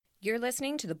You're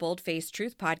listening to the Bold-Faced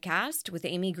Truth Podcast with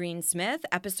Amy Green Smith,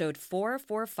 episode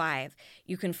 445.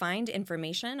 You can find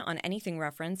information on anything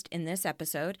referenced in this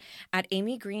episode at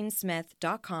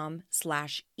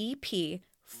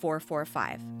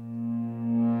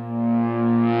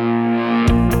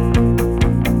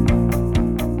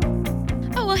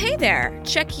Oh, well, hey there.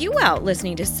 Check you out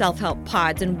listening to self-help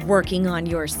pods and working on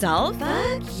yourself.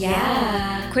 Fuck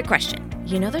yeah. Quick question.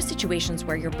 You know those situations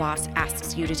where your boss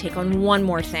asks you to take on one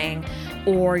more thing,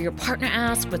 or your partner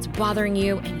asks what's bothering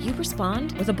you, and you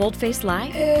respond with a bold-faced lie?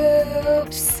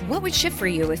 Oops. What would shift for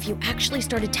you if you actually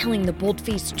started telling the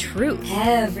bold-faced truth?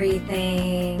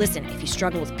 Everything. Listen, if you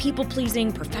struggle with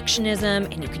people-pleasing, perfectionism,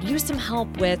 and you could use some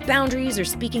help with boundaries or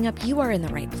speaking up, you are in the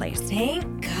right place.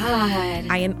 Thank God.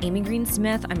 I am Amy Green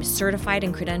Smith. I'm a certified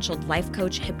and credentialed life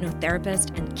coach,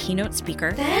 hypnotherapist, and keynote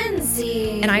speaker.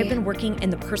 Fancy. And I've been working in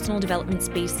the personal development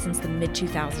space since the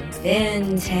mid-2000s.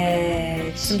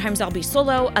 Vintage. Sometimes I'll be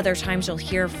solo, other times you'll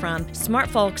hear from smart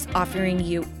folks offering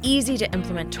you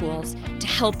easy-to-implement tools to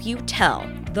help you tell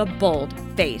the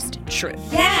bold-faced truth.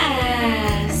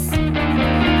 Yes.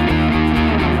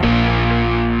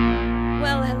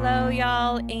 Well, hello,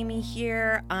 y'all. Amy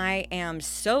here. I am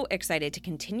so excited to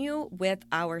continue with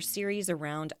our series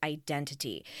around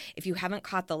identity. If you haven't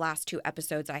caught the last two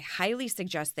episodes, I highly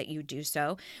suggest that you do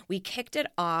so. We kicked it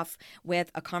off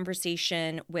with a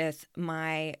conversation with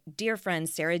my dear friend,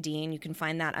 Sarah Dean. You can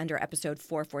find that under episode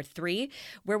 443,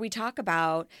 where we talk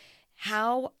about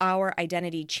how our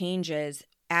identity changes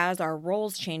as our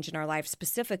roles change in our life,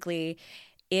 specifically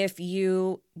if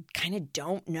you kind of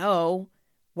don't know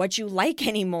what you like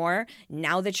anymore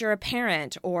now that you're a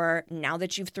parent, or now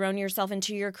that you've thrown yourself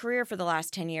into your career for the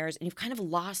last 10 years and you've kind of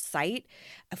lost sight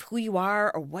of who you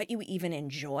are or what you even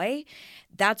enjoy.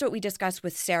 That's what we discussed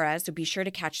with Sarah, so be sure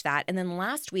to catch that. And then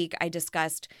last week I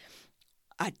discussed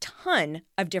a ton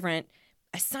of different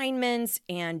assignments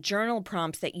and journal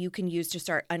prompts that you can use to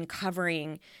start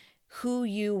uncovering who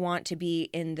you want to be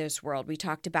in this world. We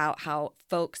talked about how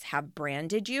folks have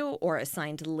branded you or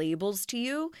assigned labels to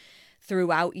you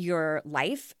throughout your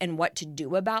life and what to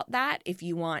do about that if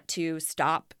you want to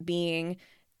stop being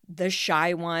the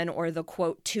shy one or the,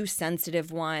 quote, too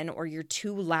sensitive one, or you're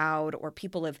too loud, or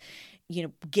people have,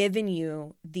 given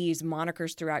you these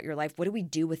monikers throughout your life. What do we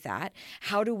do with that?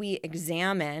 How do we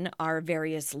examine our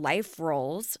various life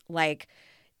roles? Like,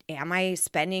 am I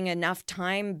spending enough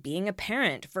time being a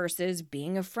parent versus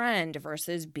being a friend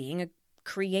versus being a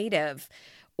creative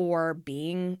or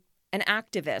being an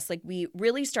activist? Like, we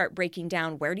really start breaking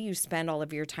down, where do you spend all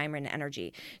of your time and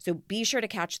energy? So be sure to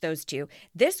catch those two.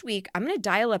 This week, I'm going to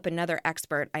dial up another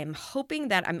expert. I'm hoping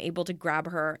that I'm able to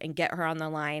grab her and get her on the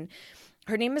line.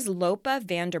 Her name is Lopa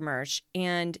Mersch.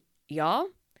 And y'all,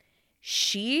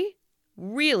 she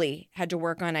really had to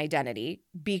work on identity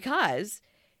because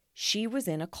she was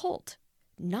in a cult,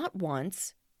 not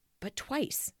once, but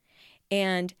twice,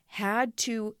 and had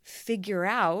to figure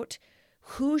out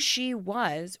who she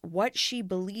was, what she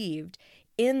believed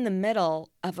in the middle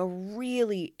of a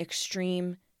really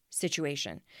extreme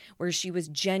situation where she was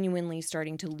genuinely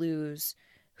starting to lose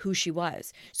who she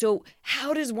was. So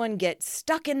how does one get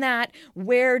stuck in that?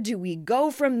 Where do we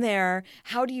go from there?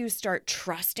 How do you start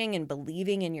trusting and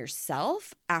believing in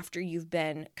yourself after you've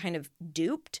been kind of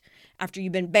duped, after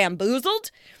you've been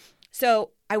bamboozled?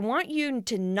 So I want you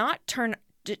to not turn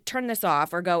this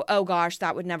off or go, oh gosh,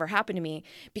 that would never happen to me,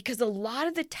 because a lot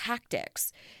of the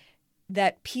tactics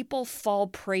that people fall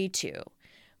prey to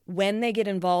when they get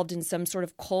involved in some sort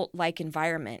of cult-like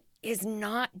environment is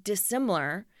not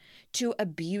dissimilar to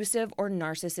abusive or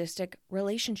narcissistic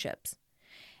relationships.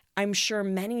 I'm sure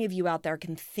many of you out there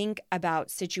can think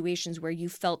about situations where you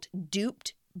felt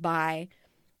duped by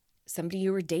somebody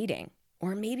you were dating,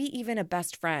 or maybe even a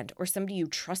best friend or somebody you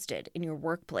trusted in your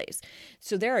workplace.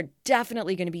 So there are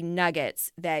definitely going to be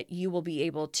nuggets that you will be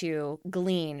able to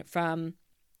glean from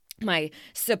my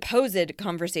supposed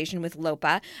conversation with Lopa.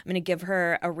 I'm going to give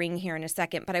her a ring here in a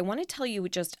second, but I want to tell you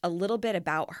just a little bit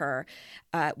about her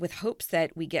with hopes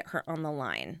that we get her on the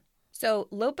line. So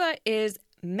Lopa is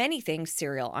many things: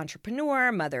 serial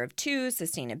entrepreneur, mother of two,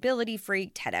 sustainability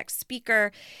freak, TEDx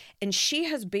speaker, and she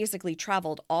has basically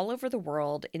traveled all over the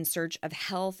world in search of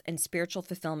health and spiritual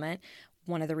fulfillment.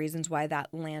 One of the reasons why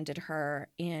that landed her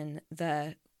in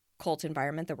the cult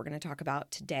environment that we're going to talk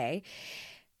about today,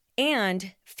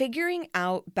 and figuring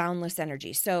out boundless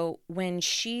energy. So when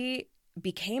she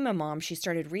became a mom, she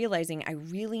started realizing, I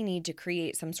really need to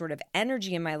create some sort of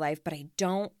energy in my life, but I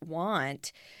don't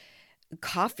want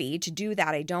coffee to do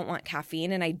that. I don't want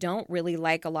caffeine, and I don't really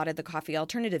like a lot of the coffee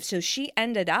alternatives. So she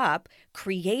ended up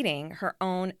creating her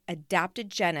own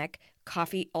adaptogenic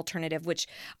coffee alternative, which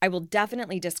I will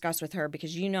definitely discuss with her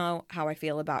because you know how I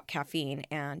feel about caffeine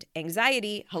and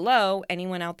anxiety. Hello,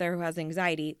 anyone out there who has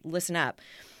anxiety, listen up.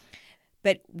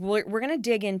 But we're going to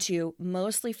dig into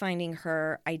mostly finding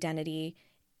her identity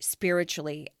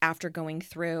spiritually after going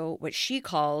through what she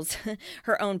calls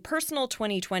her own personal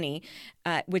 2020,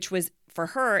 which was for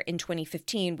her in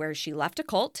 2015, where she left a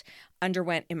cult,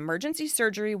 underwent emergency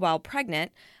surgery while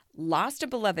pregnant, lost a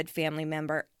beloved family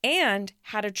member, and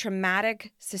had a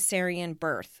traumatic cesarean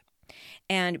birth.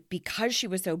 And because she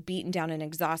was so beaten down and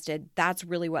exhausted, that's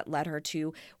really what led her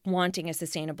to wanting a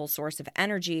sustainable source of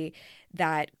energy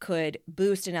that could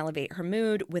boost and elevate her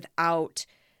mood without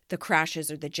the crashes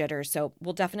or the jitters. So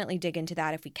we'll definitely dig into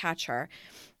that if we catch her.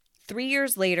 3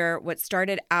 years later, what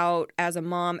started out as a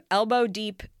mom elbow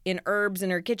deep in herbs in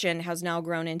her kitchen has now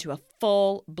grown into a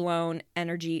full-blown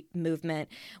energy movement.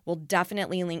 We'll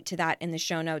definitely link to that in the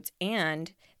show notes,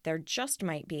 and there just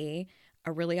might be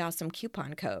a really awesome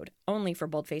coupon code only for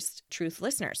Boldfaced Truth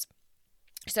listeners.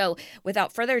 So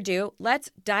without further ado, let's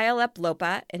dial up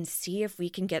Lopa and see if we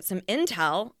can get some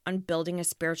intel on building a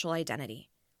spiritual identity.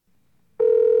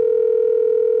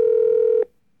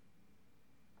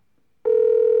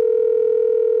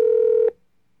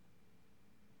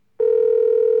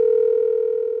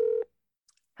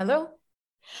 Hello.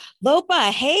 Lopa,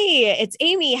 hey, it's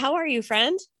Amy. How are you,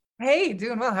 friend? Hey,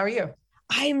 doing well. How are you?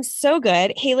 I'm so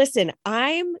good. Hey, listen,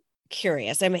 I'm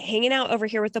curious. I'm hanging out over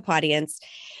here with the audience.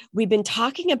 We've been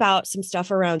talking about some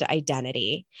stuff around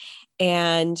identity,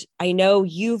 and I know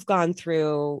you've gone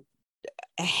through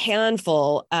a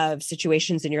handful of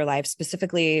situations in your life,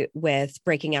 specifically with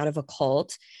breaking out of a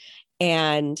cult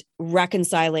and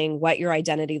reconciling what your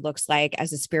identity looks like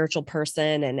as a spiritual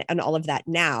person and all of that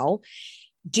now.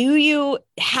 Do you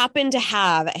happen to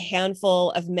have a handful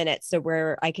of minutes so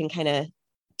where I can kind of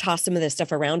toss some of this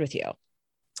stuff around with you?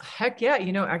 Heck yeah.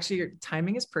 Actually, your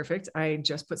timing is perfect. I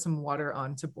just put some water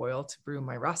on to boil to brew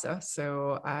my rasa.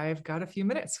 So I've got a few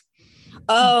minutes.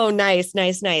 Oh, nice.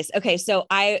 Okay. So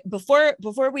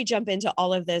before we jump into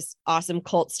all of this awesome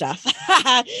cult stuff,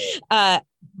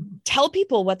 tell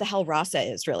people what the hell rasa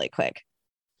is really quick.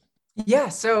 Yeah.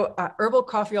 So herbal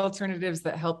coffee alternatives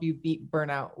that help you beat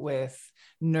burnout with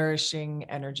nourishing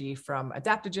energy from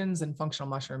adaptogens and functional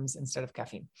mushrooms instead of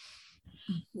caffeine.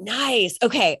 Nice.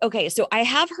 Okay. So I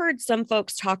have heard some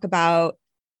folks talk about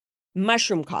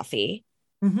mushroom coffee.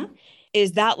 Mm-hmm.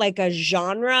 Is that like a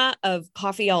genre of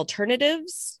coffee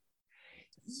alternatives?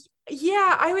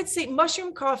 Yeah, I would say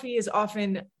mushroom coffee is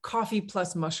often coffee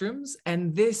plus mushrooms.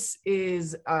 And this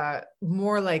is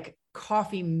more like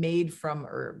coffee made from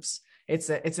herbs. It's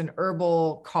an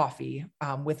herbal coffee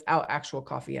without actual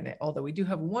coffee in it. Although we do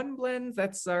have one blend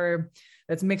that's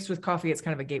mixed with coffee. It's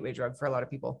kind of a gateway drug for a lot of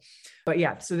people. But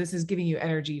yeah, so this is giving you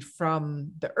energy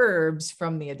from the herbs,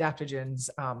 from the adaptogens,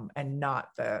 and not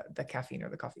the caffeine or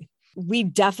the coffee. We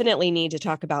definitely need to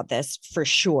talk about this for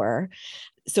sure.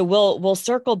 So we'll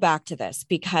circle back to this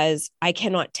because I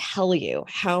cannot tell you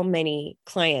how many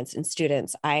clients and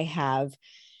students I have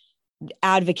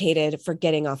advocated for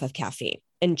getting off of caffeine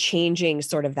and changing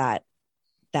sort of that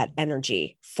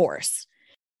energy force.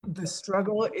 The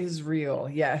struggle is real.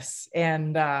 Yes.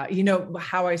 And,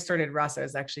 how I started rasa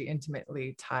is actually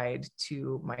intimately tied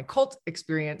to my cult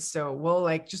experience. So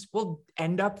we'll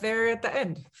end up there at the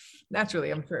end.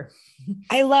 Naturally, I'm sure.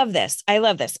 I love this.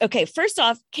 Okay. First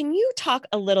off, can you talk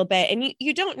a little bit, and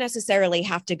you don't necessarily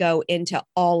have to go into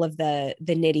all of the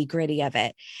nitty gritty of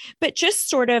it, but just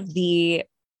sort of the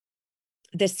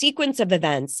sequence of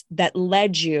events that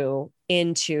led you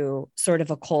into sort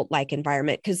of a cult-like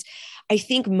environment. Because I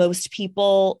think most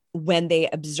people, when they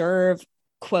observe,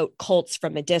 quote, cults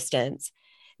from a distance,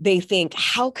 they think,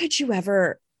 how could you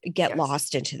ever get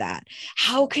lost into that?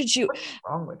 How could you? What's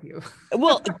wrong with you?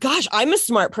 Well, gosh, I'm a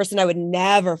smart person. I would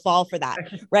never fall for that,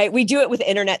 right? We do it with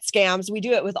internet scams. We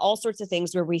do it with all sorts of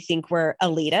things where we think we're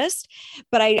elitist.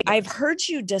 But I've heard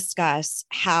you discuss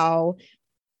how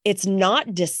it's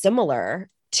not dissimilar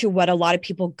to what a lot of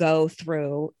people go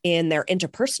through in their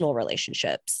interpersonal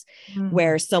relationships,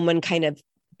 where someone kind of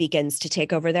begins to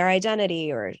take over their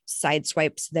identity or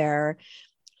sideswipes their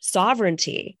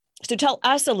sovereignty. So tell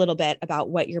us a little bit about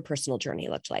what your personal journey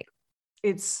looked like.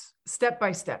 It's step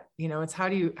by step. It's how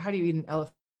do you eat an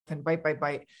elephant bite by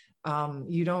bite?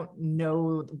 You don't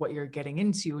know what you're getting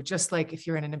into. Just like if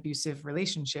you're in an abusive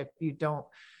relationship,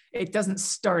 it doesn't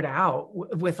start out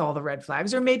with all the red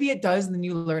flags, or maybe it does, and then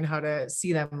you learn how to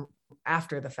see them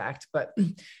after the fact. But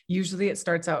usually it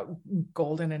starts out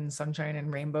golden and sunshine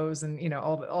and rainbows and,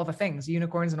 all the things,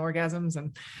 unicorns and orgasms.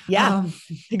 And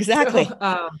exactly.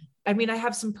 So, I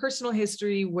have some personal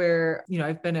history where,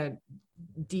 I've been a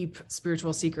deep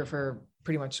spiritual seeker for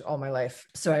pretty much all my life.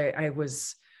 So I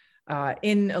was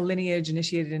in a lineage,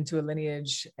 initiated into a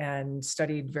lineage, and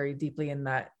studied very deeply in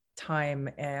that time.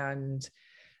 And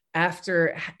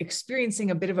after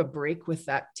experiencing a bit of a break with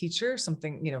that teacher,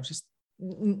 something, just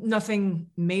nothing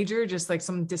major, just like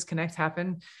some disconnect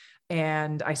happened.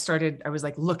 And I was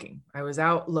like I was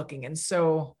out looking. And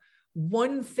so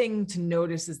one thing to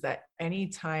notice is that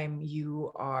anytime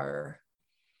you are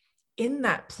in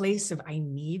that place of, I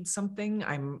need something,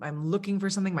 I'm looking for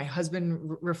something. My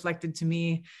husband reflected to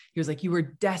me. He was like, you were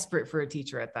desperate for a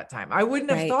teacher at that time. I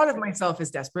wouldn't have thought of myself as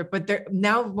desperate, but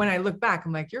now when I look back,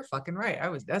 I'm like, you're fucking right. I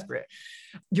was desperate.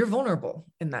 You're vulnerable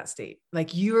in that state.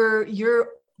 Like your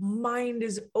mind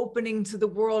is opening to the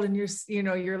world, and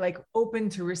you're like open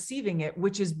to receiving it,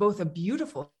 which is both a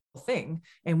beautiful thing.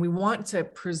 And we want to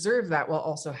preserve that while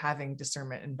also having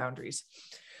discernment and boundaries.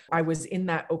 I was in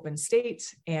that open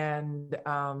state and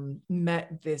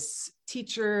met this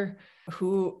teacher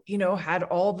who, had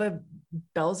all the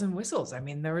bells and whistles. I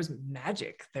mean, there was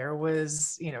magic. There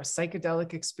was,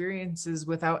 psychedelic experiences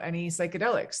without any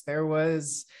psychedelics. There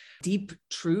was deep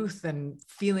truth and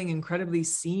feeling incredibly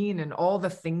seen, and all the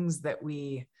things that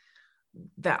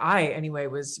I anyway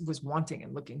was wanting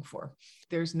and looking for.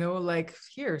 There's no like,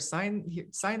 sign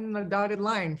the dotted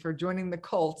line for joining the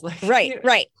cult. Like,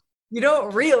 right. You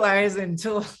don't realize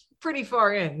until pretty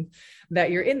far in that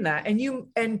you're in that.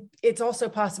 And it's also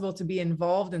possible to be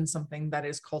involved in something that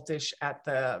is cultish at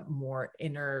the more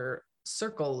inner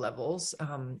circle levels,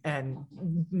 and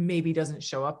maybe doesn't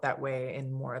show up that way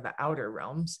in more of the outer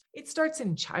realms. It starts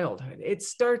in childhood. It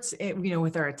starts,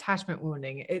 with our attachment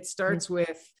wounding. It starts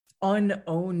with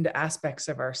unowned aspects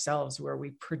of ourselves where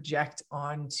we project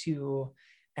onto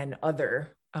an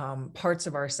other parts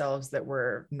of ourselves that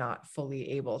we're not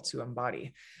fully able to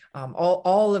embody.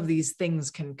 All of these things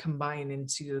can combine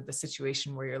into the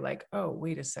situation where you're like, oh,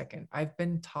 wait a second, I've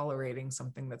been tolerating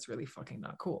something that's really fucking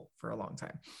not cool for a long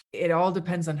time. It all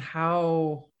depends on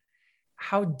how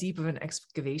deep of an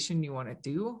excavation you want to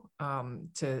do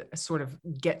to sort of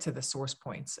get to the source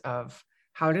points of,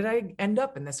 how did I end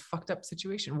up in this fucked up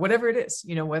situation? Whatever it is,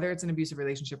 whether it's an abusive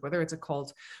relationship, whether it's a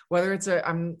cult, whether it's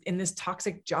I'm in this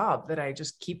toxic job that I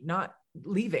just keep not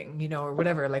leaving, or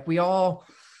whatever. Like we all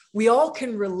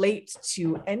can relate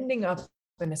to ending up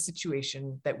in a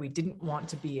situation that we didn't want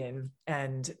to be in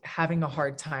and having a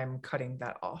hard time cutting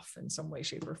that off in some way,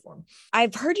 shape, or form.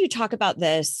 I've heard you talk about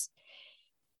this.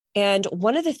 And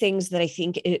one of the things that I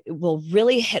think it will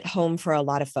really hit home for a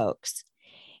lot of folks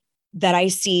that I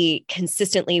see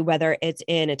consistently, whether it's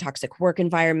in a toxic work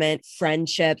environment,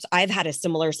 friendships. I've had a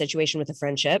similar situation with a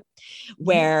friendship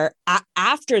where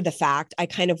after the fact, I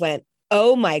kind of went,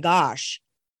 oh my gosh,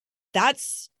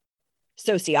 that's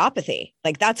sociopathy.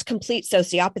 Like that's complete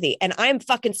sociopathy. And I'm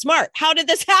fucking smart. How did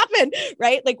this happen?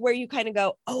 Right? Like where you kind of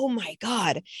go, oh my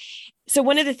God. So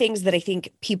one of the things that I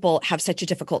think people have such a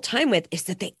difficult time with is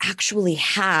that they actually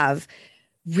have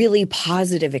really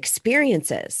positive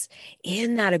experiences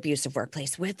in that abusive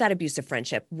workplace, with that abusive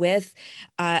friendship, with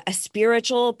a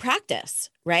spiritual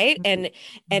practice, right? And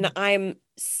I'm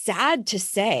sad to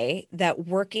say that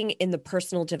working in the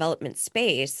personal development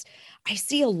space, I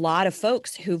see a lot of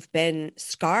folks who've been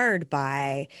scarred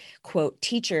by, quote,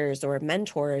 teachers or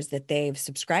mentors that they've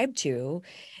subscribed to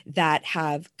that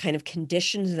have kind of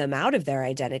conditioned them out of their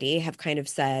identity, have kind of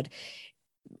said,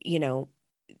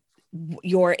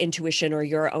 your intuition or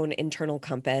your own internal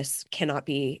compass cannot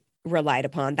be relied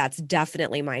upon. That's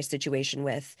definitely my situation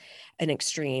with an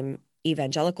extreme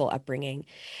evangelical upbringing.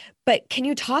 But can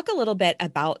you talk a little bit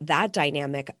about that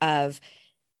dynamic of,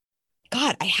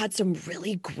 God, I had some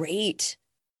really great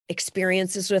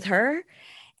experiences with her,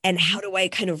 and how do I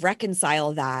kind of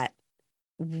reconcile that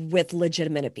with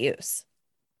legitimate abuse?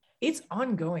 It's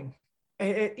ongoing.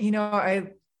 We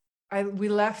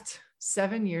left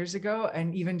 7 years ago.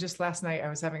 And even just last night, I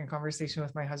was having a conversation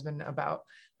with my husband about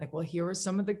like, well, here was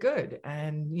some of the good.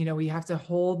 And, we have to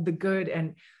hold the good.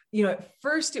 And, at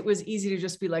first it was easy to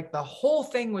just be like, the whole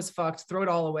thing was fucked, throw it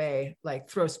all away, like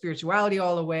throw spirituality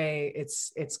all away.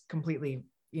 It's completely,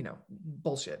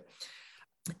 bullshit.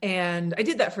 And I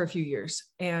did that for a few years.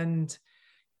 And,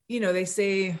 they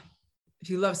say, if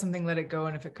you love something, let it go.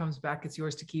 And if it comes back, it's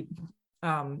yours to keep.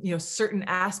 Certain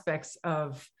aspects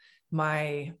of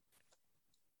my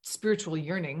spiritual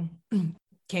yearning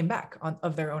came back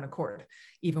of their own accord,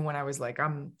 even when I was like,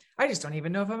 I just don't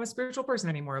even know if I'm a spiritual person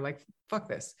anymore. Like, fuck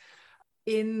this.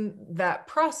 In that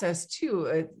process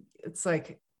too, it's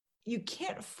like, you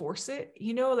can't force it,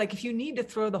 like if you need to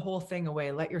throw the whole thing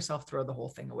away, let yourself throw the whole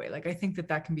thing away. Like, I think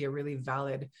that can be a really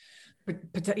valid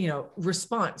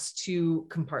response to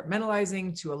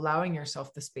compartmentalizing, to allowing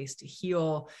yourself the space to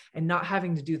heal and not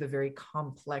having to do the very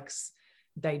complex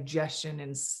digestion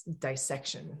and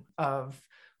dissection of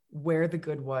where the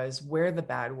good was, where the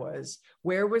bad was,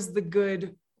 where was the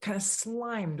good kind of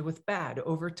slimed with bad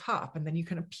over top, and then you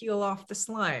kind of peel off the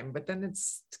slime, but then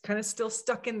it's kind of still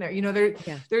stuck in there.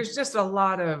 There's just a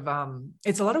lot of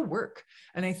it's a lot of work.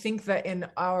 And I think that in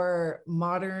our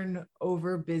modern,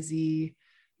 over busy,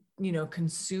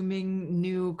 consuming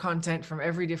new content from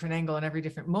every different angle and every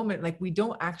different moment, like we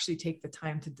don't actually take the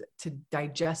time to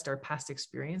digest our past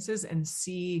experiences and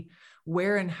see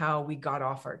where and how we got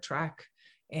off our track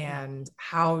and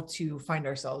how to find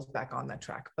ourselves back on that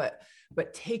track.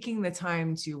 But taking the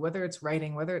time to, whether it's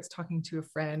writing, whether it's talking to a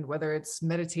friend, whether it's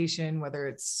meditation, whether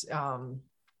it's,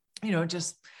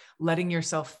 just letting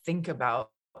yourself think about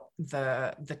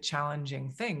the challenging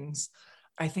things,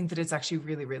 I think that it's actually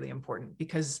really, really important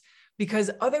because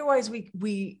otherwise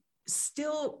we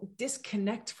still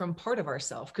disconnect from part of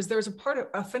ourselves, because there's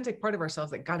authentic part of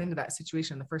ourselves that got into that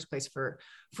situation in the first place for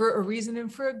a reason,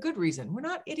 and for a good reason. We're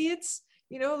not idiots.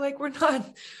 We're not,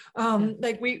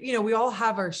 we all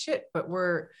have our shit, but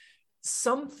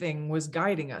something was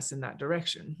guiding us in that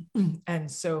direction.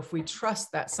 And so if we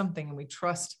trust that something, and we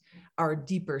trust our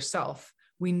deeper self,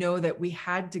 we know that we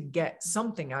had to get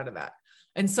something out of that.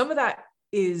 And some of that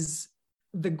is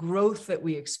the growth that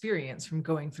we experience from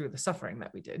going through the suffering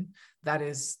that we did. That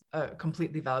is a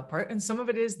completely valid part. And some of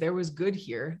it is, there was good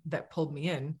here that pulled me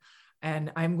in,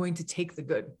 and I'm going to take the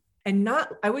good. And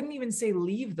I wouldn't even say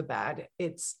leave the bad.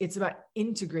 It's about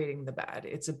integrating the bad.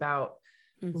 It's about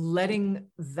letting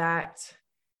that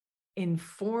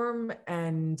inform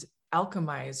and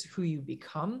alchemize who you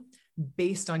become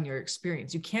based on your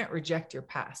experience. You can't reject your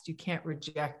past. You can't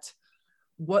reject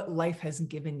what life has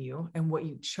given you and what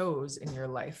you chose in your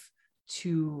life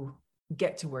to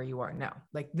get to where you are now.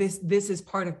 Like this is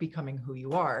part of becoming who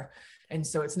you are. And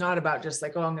so it's not about just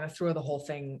like, oh, I'm going to throw the whole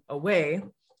thing away.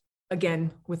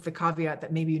 Again, with the caveat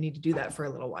that maybe you need to do that for a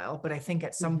little while. But I think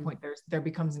at some point there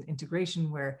becomes an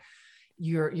integration where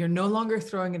you're no longer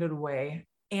throwing it away,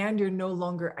 and you're no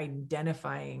longer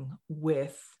identifying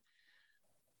with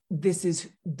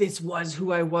this was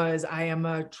who I was. I am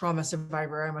a trauma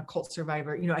survivor. I'm a cult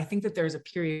survivor. I think that there's a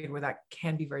period where that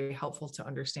can be very helpful to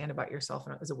understand about yourself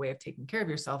and as a way of taking care of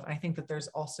yourself. And I think that there's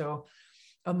also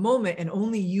a moment, and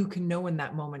only you can know when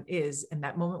that moment is, and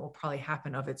that moment will probably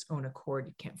happen of its own accord.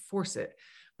 You can't force it,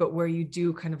 but where you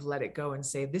do kind of let it go and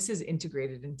say, this is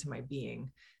integrated into my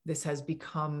being. This has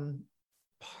become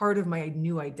part of my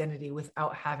new identity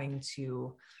without having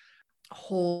to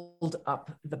hold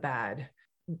up the bad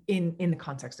in the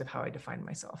context of how I define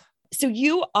myself. So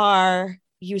you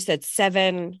said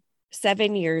seven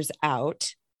years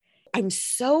out. I'm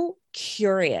so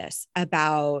curious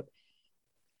about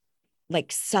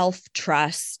like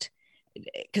self-trust,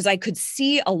 because I could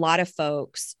see a lot of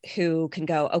folks who can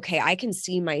go, okay, I can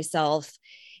see myself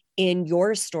in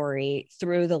your story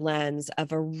through the lens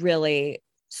of a really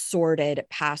sordid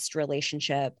past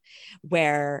relationship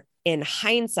where in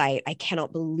hindsight, I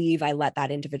cannot believe I let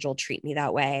that individual treat me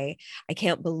that way. I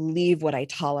can't believe what I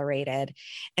tolerated.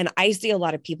 And I see a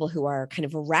lot of people who are kind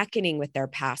of reckoning with their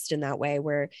past in that way,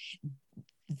 where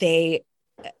they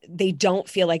don't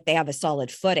feel like they have a solid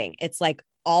footing. It's like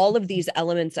all of these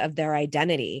elements of their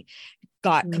identity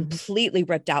got completely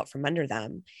ripped out from under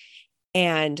them.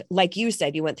 And like you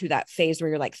said, you went through that phase where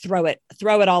you're like, throw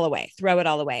it all away.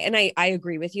 And I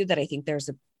agree with you that I think there's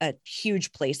a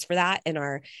huge place for that in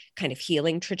our kind of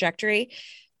healing trajectory.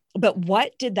 But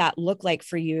what did that look like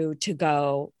for you to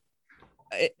go,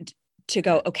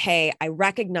 okay, I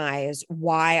recognize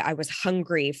why I was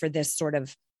hungry for this sort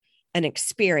of an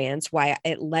experience, why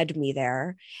it led me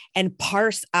there, and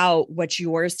parse out what's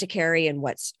yours to carry and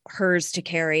what's hers to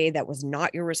carry that was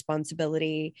not your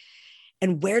responsibility?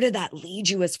 And where did that lead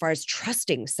you as far as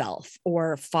trusting self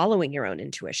or following your own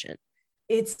intuition?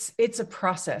 It's a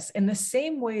process. In the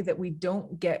same way that we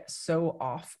don't get so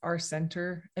off our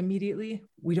center immediately,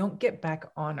 we don't get back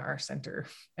on our center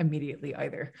immediately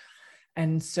either.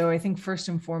 And so I think first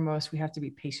and foremost, we have to be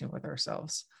patient with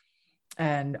ourselves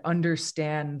and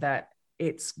understand that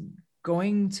it's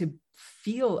going to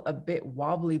feel a bit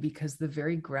wobbly because the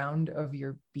very ground of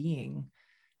your being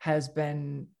has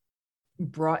been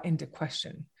brought into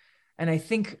question. And I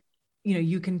think,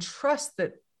 you can trust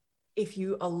that if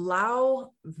you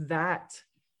allow that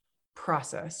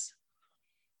process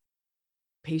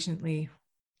patiently,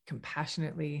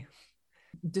 compassionately,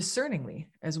 discerningly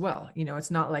as well.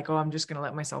 It's not like, oh, I'm just going to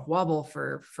let myself wobble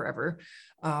for forever.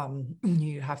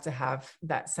 You have to have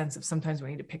that sense of sometimes we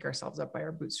need to pick ourselves up by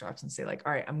our bootstraps and say like,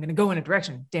 all right, I'm going to go in a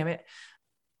direction, damn it.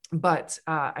 But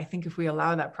I think if we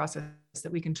allow that process,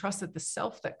 that we can trust that the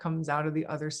self that comes out of the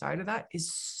other side of that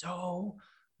is so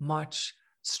much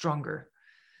stronger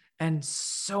and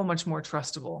so much more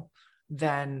trustable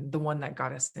than the one that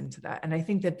got us into that. And I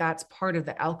think that that's part of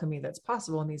the alchemy that's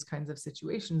possible in these kinds of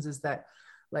situations, is that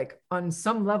like on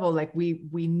some level, like we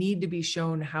need to be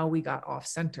shown how we got off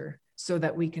center so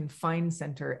that we can find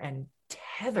center and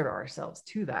tether ourselves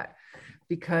to that,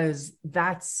 because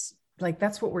that's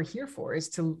what we're here for, is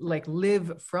to like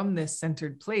live from this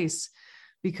centered place,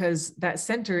 because that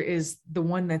center is the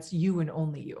one that's you and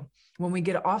only you. When we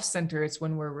get off center, it's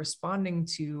when we're responding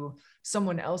to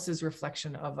someone else's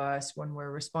reflection of us, when we're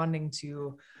responding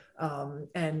to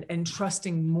and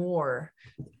trusting more,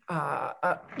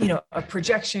 a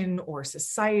projection or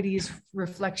society's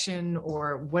reflection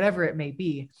or whatever it may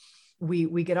be.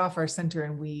 We get off our center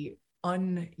and we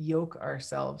unyoke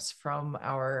ourselves from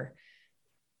our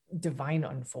divine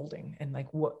unfolding and like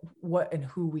what and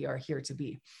who we are here to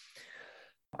be.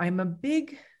 I'm a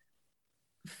big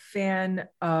fan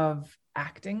of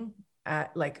acting,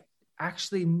 at like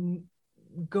actually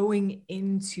going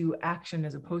into action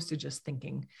as opposed to just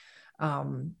thinking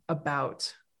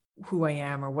about who I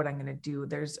am or what I'm going to do.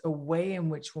 There's a way in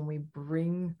which when we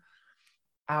bring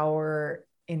our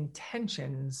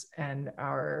intentions and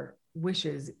our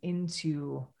wishes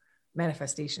into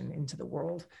manifestation into the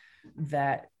world,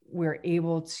 that we're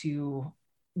able to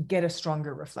get a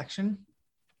stronger reflection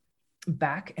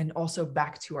back, and also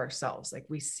back to ourselves. Like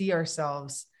we see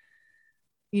ourselves,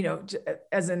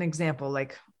 as an example,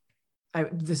 like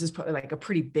this is probably like a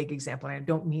pretty big example. And I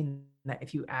don't mean that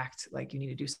if you act like you need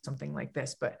to do something like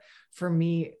this, but for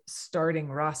me, starting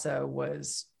Rasa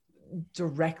was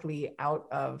directly out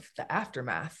of the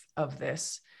aftermath of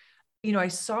this. I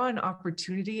saw an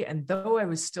opportunity, and though I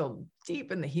was still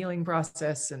deep in the healing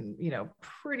process and,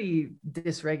 pretty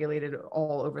dysregulated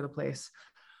all over the place,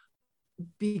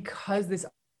 because this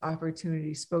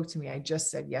opportunity spoke to me, I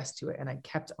just said yes to it. And I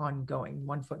kept on going,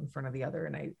 one foot in front of the other.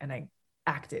 And I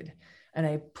acted, and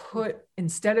I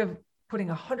instead of putting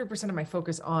 100% of my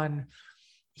focus on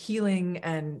healing,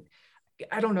 and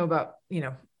I don't know about,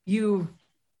 you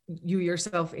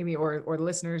yourself, Amy, or the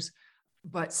listeners,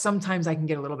 but sometimes I can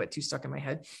get a little bit too stuck in my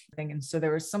head. And so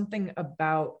there was something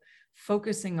about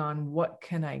focusing on what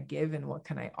can I give and what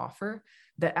can I offer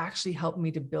that actually helped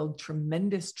me to build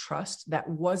tremendous trust that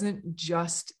wasn't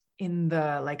just in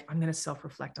the, like, I'm going to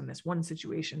self-reflect on this one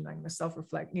situation. I'm going to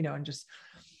self-reflect, and just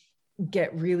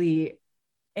get really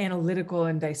analytical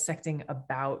and dissecting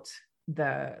about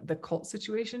the cult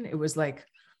situation. It was like,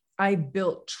 I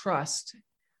built trust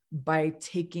by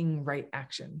taking right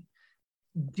action,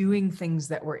 doing things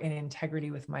that were in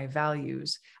integrity with my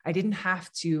values. I didn't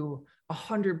have to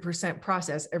 100%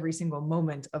 process every single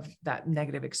moment of that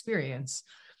negative experience,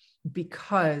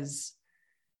 because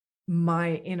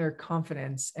my inner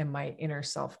confidence and my inner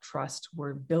self-trust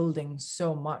were building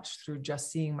so much through just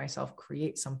seeing myself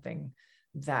create something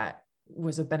that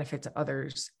was a benefit to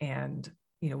others and,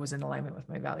 was in alignment with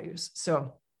my values.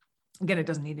 So again, it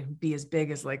doesn't need to be as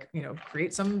big as like,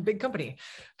 create some big company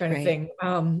kind of thing.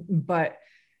 But,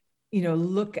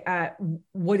 look at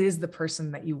what is the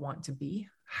person that you want to be?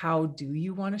 How do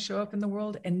you want to show up in the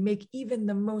world, and make even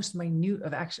the most minute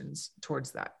of actions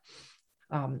towards that?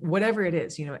 Whatever it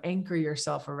is, anchor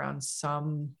yourself around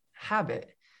some habit,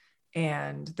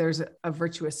 and there's a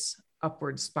virtuous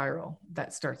upward spiral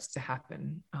that starts to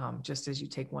happen just as you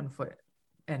take one foot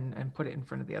and put it in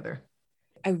front of the other.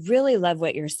 I really love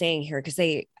what you're saying here, because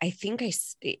I think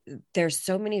there's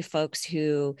so many folks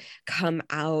who come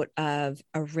out of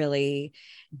a really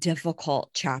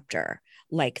difficult chapter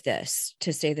like this,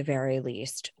 to say the very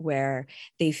least, where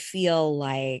they feel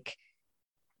like,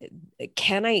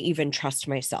 can I even trust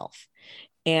myself?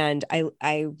 And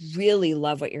I really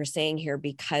love what you're saying here,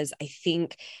 because I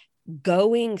think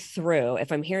going through,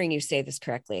 if I'm hearing you say this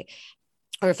correctly,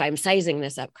 or if I'm sizing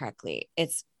this up correctly,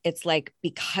 it's like,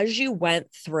 because you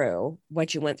went through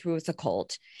what you went through with the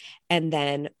cult, and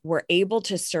then were able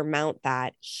to surmount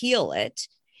that, heal it,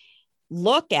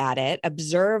 look at it,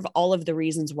 observe all of the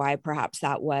reasons why perhaps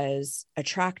that was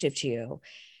attractive to you.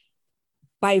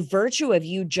 By virtue of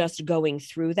you just going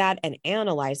through that and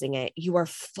analyzing it, you are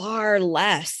far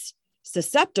less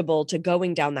susceptible to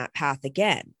going down that path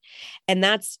again. And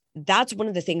that's one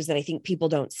of the things that I think people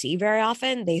don't see very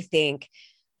often. They think,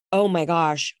 oh my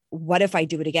gosh, what if I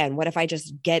do it again? What if I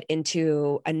just get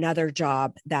into another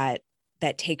job that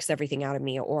that takes everything out of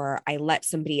me, or I let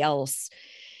somebody else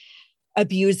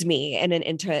abuse me in an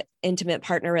intimate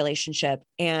partner relationship.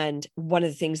 And one of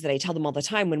the things that I tell them all the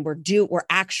time when we're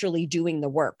actually doing the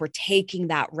work, we're taking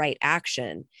that right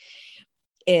action,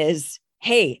 is,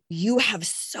 hey, you have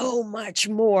so much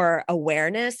more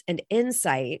awareness and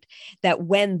insight that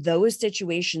when those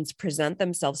situations present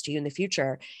themselves to you in the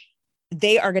future,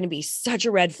 they are going to be such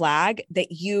a red flag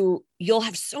that you'll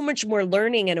have so much more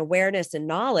learning and awareness and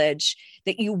knowledge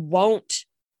that you won't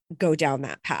go down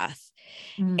that path.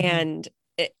 And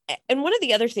one of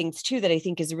the other things too, that I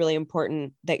think is really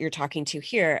important that you're talking to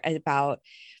here about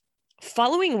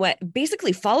follow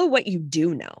what you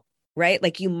do know, right?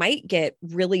 Like you might get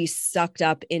really sucked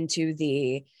up into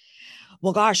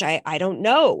well, gosh, I don't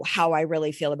know how I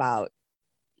really feel about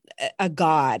a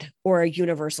God or a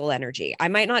universal energy. I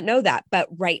might not know that, but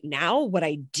right now, what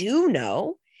I do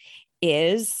know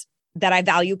is that I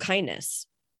value kindness,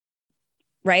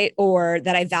 right? Or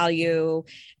that I value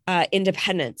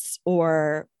independence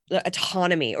or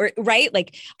autonomy, or right.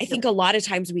 Like, I think a lot of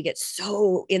times we get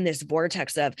so in this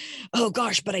vortex of, oh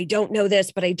gosh, but I don't know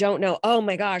this, but I don't know. Oh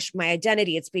my gosh, my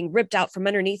identity, it's being ripped out from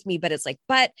underneath me. But it's like,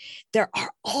 but there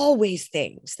are always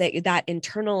things that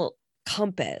internal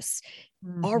compass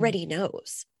already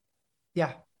knows.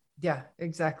 Yeah,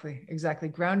 exactly.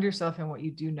 Ground yourself in what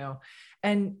you do know.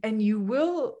 And you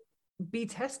will be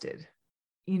tested.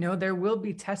 There will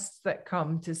be tests that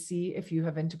come to see if you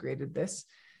have integrated this.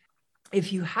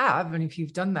 If you have, and if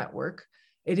you've done that work,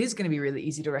 it is going to be really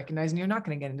easy to recognize, and you're not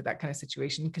going to get into that kind of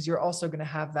situation, because you're also going to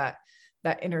have that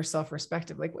inner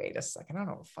self-respect of like, wait a second, I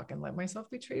don't fucking let myself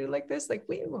be treated like this. Like,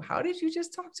 wait, how did you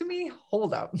just talk to me?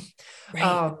 Hold up.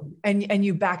 Right. And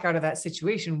you back out of that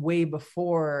situation way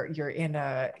before you're in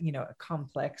a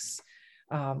complex,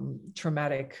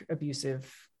 traumatic,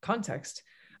 abusive context.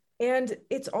 And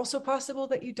it's also possible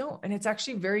that you don't. And it's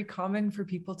actually very common for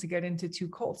people to get into two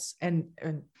cults. And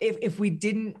if we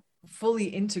didn't fully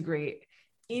integrate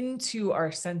into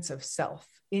our sense of self,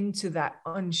 into that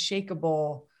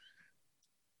unshakable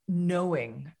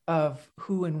knowing of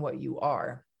who and what you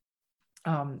are,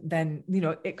 then,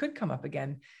 it could come up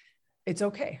again. It's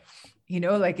okay.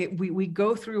 We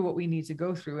go through what we need to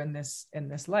go through in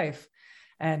this life.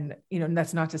 And,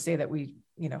 that's not to say that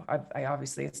I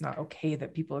obviously, it's not okay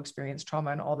that people experience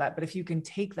trauma and all that, but if you can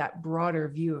take that broader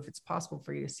view, if it's possible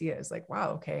for you to see it as like,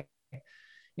 wow, okay.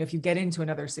 If you get into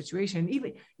another situation,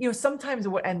 even, sometimes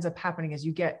what ends up happening is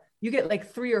you get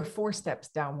like 3 or 4 steps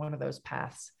down one of those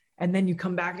paths. And then you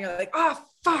come back and you're like, oh,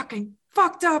 fuck, I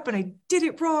fucked up and I did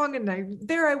it wrong. And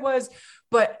there I was.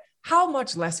 But how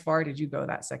much less far did you go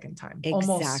that second time? Exactly.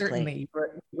 Almost certainly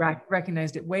you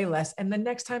recognized it way less. And the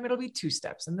next time it'll be 2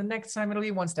 steps. And the next time it'll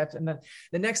be 1 step. And then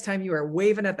the next time you are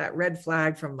waving at that red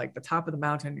flag from like the top of the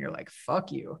mountain, you're like,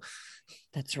 fuck you.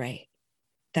 That's right.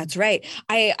 That's right.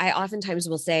 I oftentimes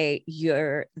will say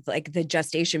the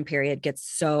gestation period gets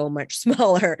so much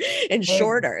smaller and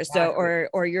shorter. Exactly. So,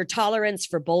 or your tolerance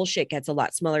for bullshit gets a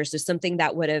lot smaller. So something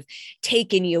that would have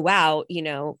taken you out,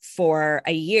 for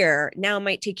a year now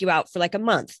might take you out for like a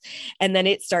month, and then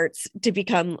it starts to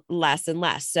become less and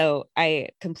less. So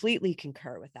I completely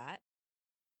concur with that.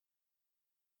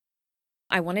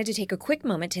 I wanted to take a quick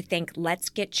moment to thank Let's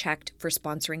Get Checked for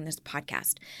sponsoring this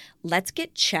podcast. Let's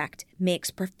Get Checked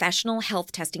makes professional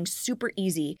health testing super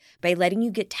easy by letting you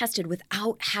get tested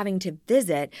without having to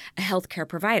visit a healthcare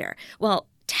provider. Well,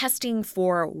 testing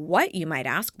for what, you might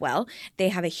ask? Well, they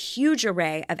have a huge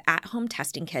array of at-home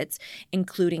testing kits,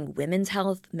 including women's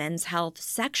health, men's health,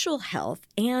 sexual health,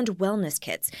 and wellness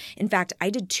kits. In fact, I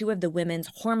did 2 of the women's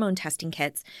hormone testing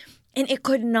kits, and it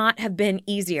could not have been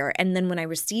easier. And then when I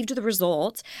received the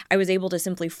results, I was able to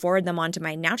simply forward them on to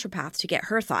my naturopath to get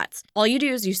her thoughts. All you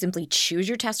do is you simply choose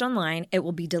your test online. It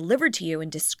will be delivered to you in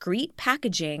discreet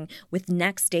packaging with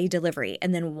next day delivery.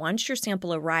 And then once your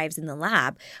sample arrives in the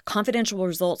lab, confidential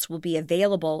results will be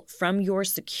available from your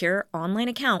secure online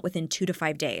account within 2 to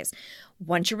 5 days.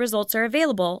 Once your results are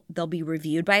available, they'll be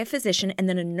reviewed by a physician, and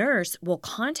then a nurse will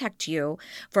contact you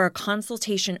for a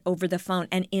consultation over the phone.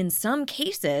 And in some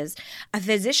cases, a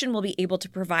physician will be able to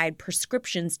provide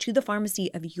prescriptions to the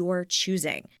pharmacy of your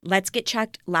choosing. Let's Get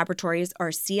Checked laboratories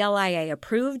are CLIA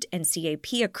approved and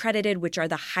CAP accredited, which are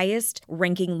the highest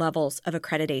ranking levels of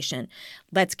accreditation.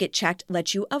 Let's Get Checked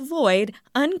lets you avoid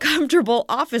uncomfortable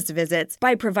office visits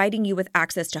by providing you with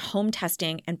access to home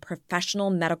testing and professional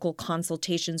medical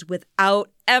consultations without without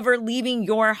ever leaving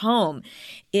your home.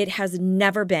 It has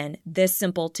never been this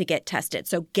simple to get tested.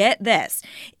 So get this.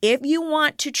 If you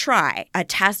want to try a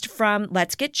test from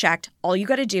Let's Get Checked, all you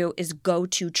got to do is go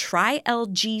to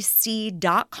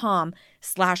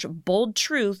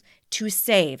trylgc.com/boldtruth to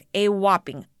save a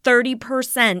whopping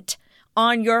 30%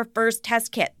 on your first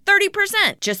test kit.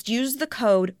 30%. Just use the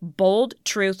code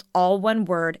BOLDTRUTH, all one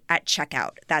word, at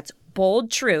checkout. That's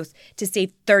BOLDTRUTH to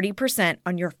save 30%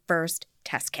 on your first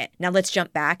test kit. Now let's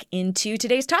jump back into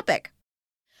today's topic.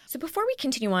 So before we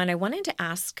continue on, I wanted to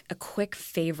ask a quick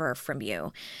favor from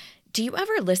you. Do you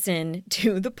ever listen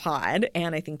to the pod,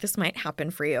 and I think this might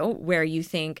happen for you, where you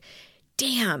think,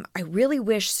 damn, I really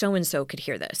wish so-and-so could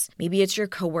hear this. Maybe it's your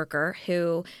coworker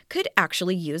who could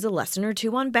actually use a lesson or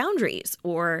two on boundaries,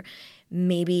 or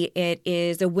maybe it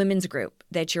is a women's group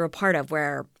that you're a part of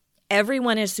where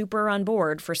everyone is super on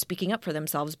board for speaking up for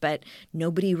themselves, but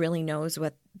nobody really knows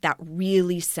what that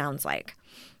really sounds like.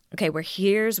 Okay,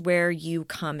 here's where you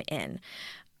come in.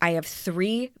 I have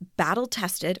 3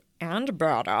 battle-tested and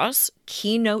badass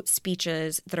keynote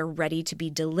speeches that are ready to be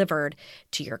delivered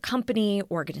to your company,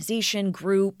 organization,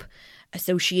 group,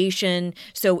 association.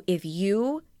 So if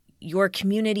you, your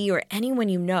community, or anyone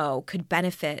you know could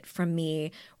benefit from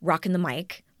me rocking the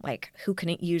mic, like who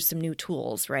couldn't use some new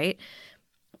tools, right?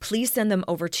 Please send them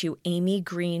over to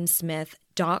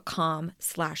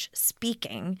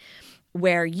amygreensmith.com/speaking,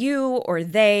 where you or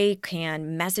they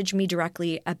can message me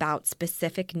directly about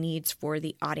specific needs for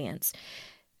the audience.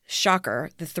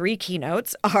 Shocker, the 3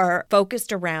 keynotes are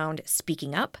focused around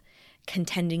speaking up,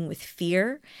 contending with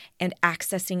fear, and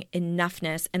accessing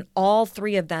enoughness. And all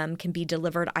 3 of them can be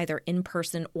delivered either in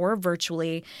person or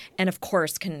virtually, and of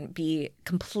course can be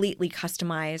completely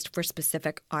customized for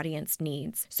specific audience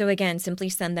needs. So again, simply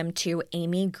send them to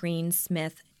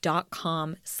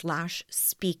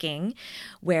amygreensmith.com/speaking,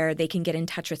 where they can get in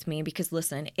touch with me, because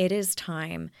listen, it is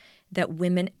time that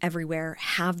women everywhere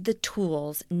have the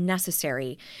tools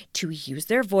necessary to use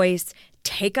their voice,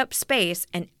 take up space,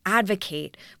 and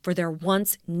advocate for their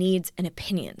wants, needs, and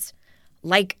opinions,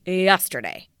 like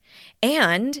yesterday.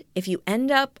 And if you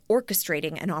end up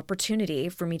orchestrating an opportunity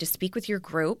for me to speak with your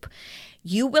group,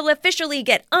 you will officially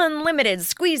get unlimited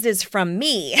squeezes from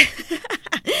me.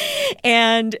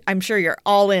 And I'm sure you're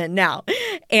all in now.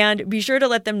 And be sure to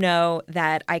let them know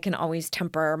that I can always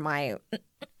temper my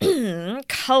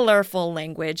colorful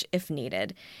language if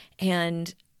needed.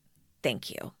 And thank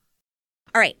you.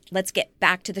 All right, let's get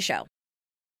back to the show.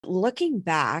 Looking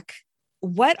back,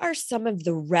 what are some of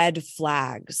the red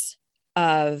flags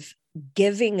of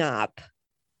giving up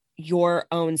your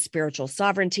own spiritual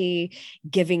sovereignty,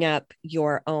 giving up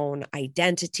your own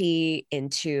identity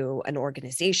into an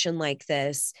organization like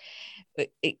this?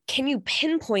 Can you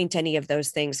pinpoint any of those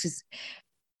things? Because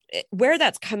where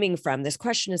that's coming from, this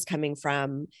question is coming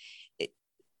from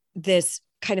this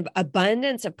kind of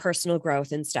abundance of personal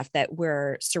growth and stuff that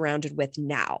we're surrounded with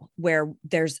now, where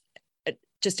there's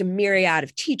just a myriad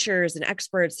of teachers and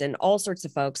experts and all sorts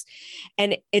of folks.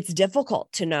 And it's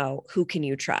difficult to know who can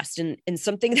you trust. And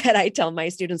something that I tell my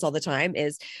students all the time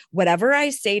is whatever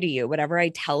I say to you, whatever I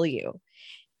tell you,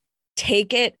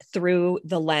 take it through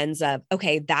the lens of,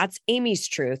 okay, that's Amy's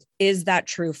truth. Is that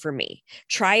true for me?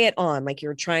 Try it on like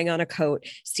you're trying on a coat,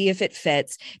 see if it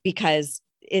fits, because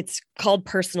it's called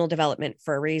personal development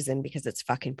for a reason, because it's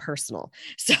fucking personal.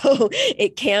 So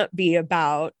it can't be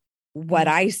about what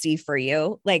I see for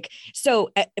you. Like, so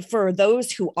for those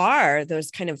who are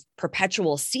those kind of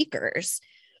perpetual seekers,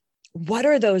 what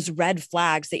are those red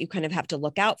flags that you kind of have to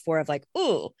look out for of like,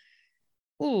 ooh,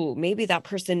 maybe that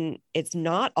person, it's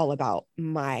not all about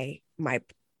my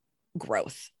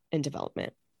growth and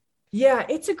development. Yeah,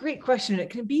 it's a great question. It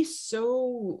can be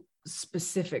so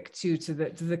specific too to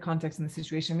the context and the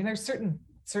situation. I mean, there's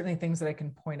certainly things that I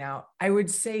can point out. I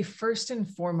would say first and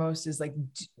foremost is like,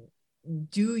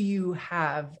 do you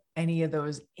have any of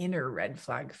those inner red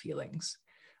flag feelings?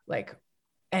 Like,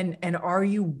 and are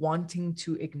you wanting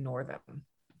to ignore them?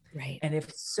 Right. And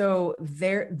if so,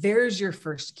 there's your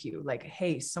first cue. Like,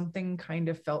 hey, something kind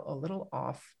of felt a little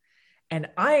off. And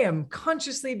I am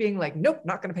consciously being like, nope,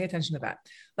 not going to pay attention to that.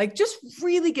 Like, just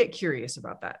really get curious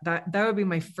about that. That would be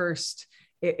my first.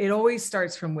 It always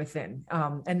starts from within.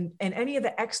 And any of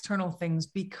the external things,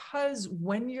 because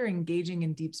when you're engaging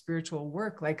in deep spiritual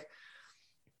work, like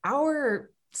our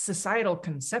societal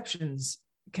conceptions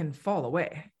can fall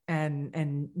away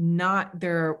and not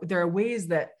there are ways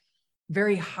that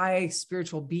very high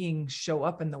spiritual beings show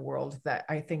up in the world that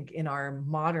I think in our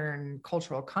modern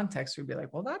cultural context would be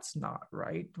like, well, that's not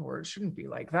right, or it shouldn't be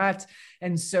like that.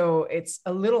 And so it's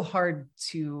a little hard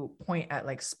to point at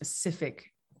like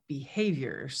specific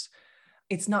behaviors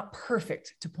it's not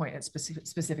perfect to point at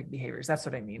specific behaviors. That's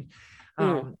what I mean.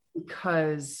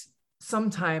 Because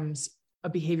sometimes a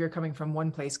behavior coming from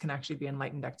one place can actually be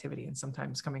enlightened activity, and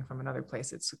sometimes coming from another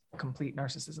place, it's complete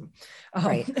narcissism.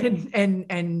 Right.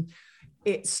 And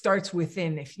it starts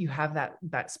within if you have that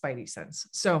spidey sense.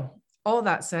 So all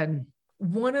that said,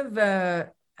 one of the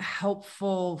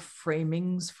helpful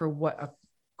framings for what a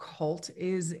cult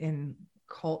is in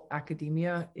cult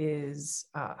academia is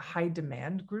high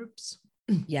demand groups.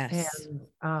 Yes.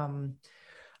 And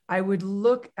I would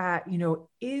look at,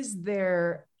 is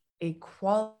there a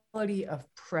quality of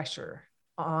pressure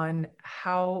on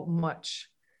how much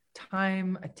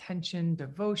time, attention,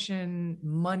 devotion,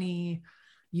 money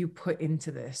you put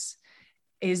into this?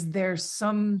 Is there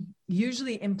some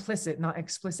usually implicit, not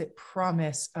explicit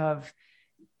promise of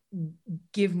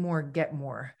give more, get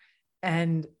more?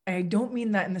 And I don't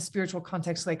mean that in the spiritual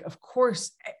context. Like, of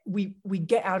course, we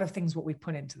get out of things what we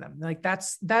put into them. Like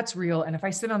that's real. And if I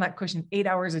sit on that cushion 8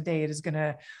 hours a day, it is going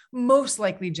to most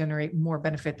likely generate more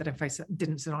benefit than if I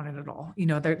didn't sit on it at all.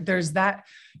 There's that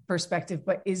perspective.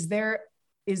 But is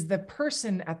the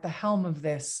person at the helm of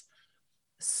this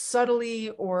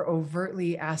subtly or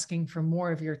overtly asking for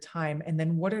more of your time? And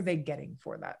then what are they getting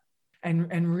for that?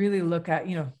 And really look at,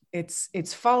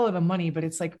 it's follow the money, but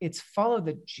it's follow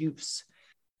the juice.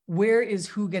 Where is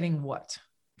who getting what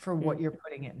for what you're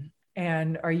putting in?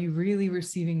 And are you really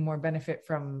receiving more benefit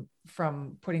from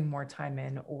putting more time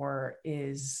in? Or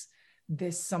is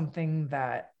this something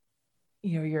that,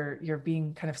 you're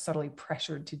being kind of subtly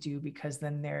pressured to do because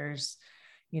then there's,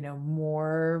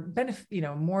 more benefit,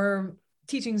 more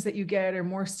teachings that you get or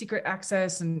more secret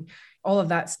access and all of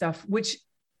that stuff, which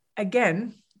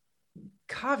again,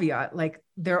 caveat, like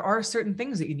there are certain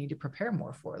things that you need to prepare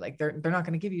more for. Like they're not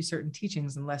going to give you certain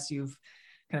teachings unless you've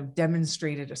kind of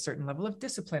demonstrated a certain level of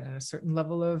discipline and a certain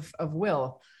level of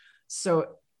will.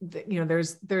 So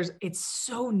there's it's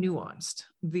so nuanced,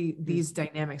 these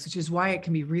dynamics, which is why it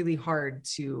can be really hard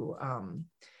to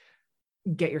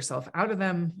get yourself out of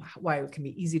them, why it can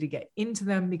be easy to get into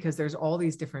them, because there's all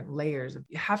these different layers.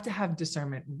 You have to have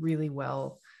discernment really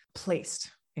well placed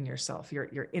in yourself.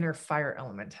 Your inner fire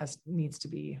element needs to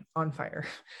be on fire.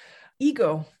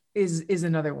 Ego is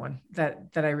another one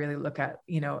that I really look at.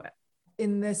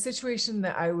 In the situation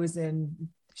that I was in,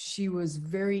 she was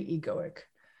very egoic.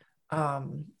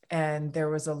 And there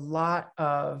was a lot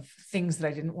of things that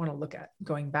I didn't want to look at,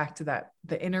 going back to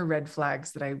the inner red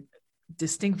flags that I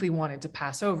distinctly wanted to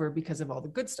pass over because of all the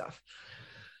good stuff.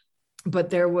 But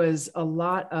there was a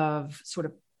lot of sort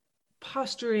of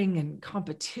posturing and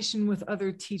competition with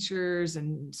other teachers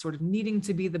and sort of needing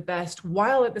to be the best,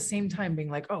 while at the same time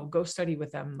being like, oh, go study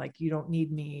with them. Like, you don't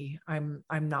need me. I'm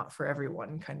not for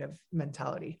everyone kind of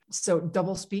mentality. So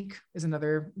double speak is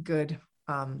another good.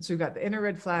 So we've got the inner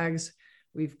red flags,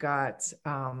 we've got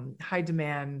high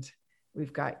demand,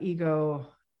 we've got ego,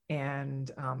 and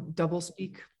double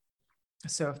speak.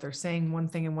 So if they're saying one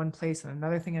thing in one place and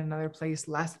another thing in another place,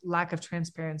 lack of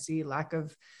transparency, lack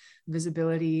of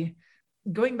visibility.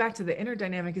 Going back to the inner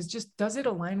dynamic is just, does it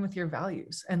align with your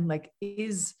values? And like,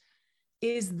 is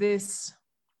this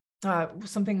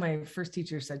something my first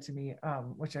teacher said to me,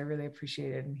 which I really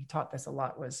appreciated, and he taught this a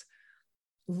lot, was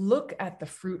look at the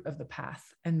fruit of the path.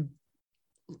 And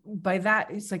by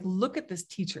that, it's like, look at this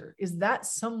teacher. Is that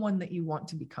someone that you want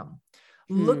to become?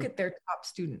 Look at their top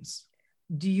students.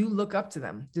 Do you look up to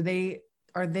them?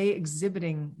 Are they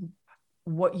exhibiting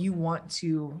what you want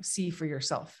to see for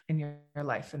yourself in your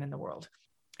life and in the world?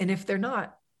 And if they're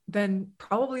not, then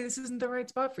probably this isn't the right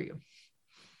spot for you.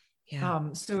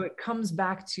 Yeah. So it comes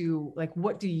back to like,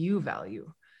 what do you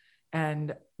value?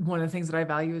 And one of the things that I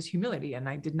value is humility. And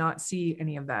I did not see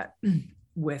any of that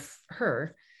with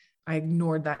her. I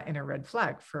ignored that inner red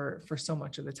flag for so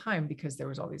much of the time because there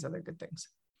was all these other good things.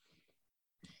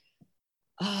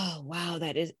 Oh, wow.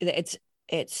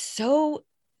 It's so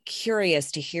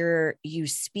curious to hear you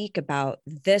speak about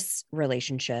this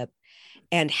relationship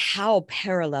and how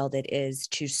paralleled it is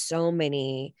to so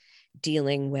many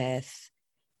dealing with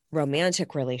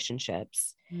romantic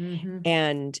relationships. Mm-hmm.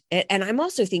 And I'm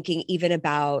also thinking even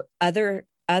about other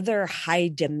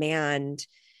high demand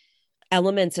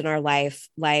elements in our life,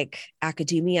 like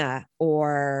academia,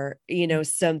 or,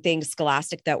 something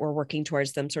scholastic that we're working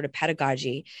towards, some sort of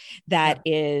pedagogy that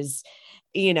is,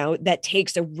 that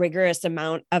takes a rigorous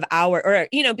amount of hour, or,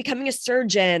 becoming a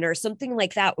surgeon or something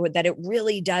like that, that it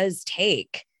really does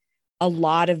take a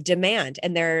lot of demand.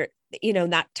 And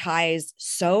that ties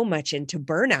so much into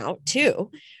burnout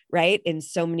too, right? In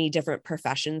so many different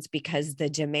professions, because the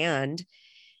demand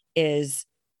is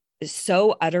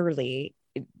so utterly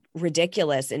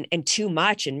ridiculous and too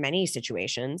much in many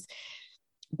situations.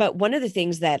 But one of the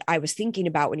things that I was thinking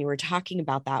about when you were talking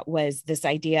about that was this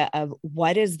idea of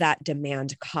what is that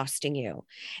demand costing you?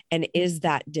 And is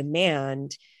that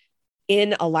demand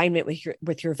in alignment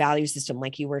with your value system,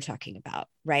 like you were talking about,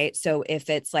 right? So if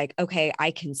it's like, okay,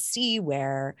 I can see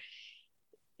where,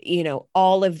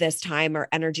 all of this time or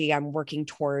energy I'm working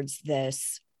towards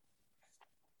this,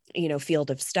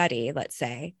 field of study, let's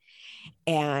say,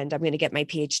 and I'm going to get my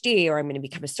PhD, or I'm going to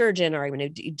become a surgeon, or I'm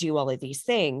going to do all of these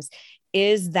things.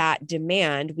 Is that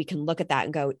demand? We can look at that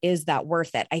and go, is that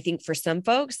worth it? I think for some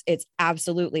folks, it's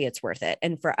worth it.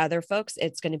 And for other folks,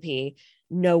 it's going to be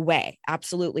no way,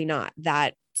 absolutely not.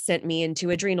 That sent me into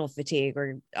adrenal fatigue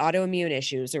or autoimmune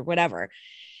issues or whatever.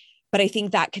 But I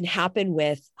think that can happen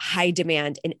with high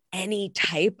demand in any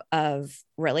type of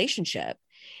relationship.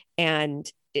 And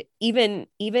even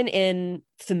in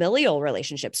familial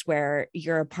relationships where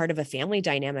you're a part of a family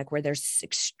dynamic where there's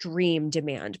extreme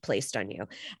demand placed on you,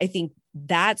 I think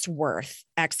that's worth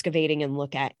excavating and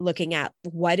looking at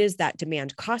what is that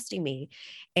demand costing me,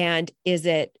 and is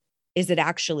it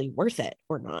actually worth it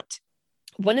or not?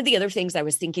 One of the other things I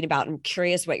was thinking about, I'm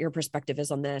curious what your perspective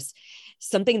is on this,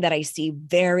 something that I see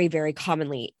very, very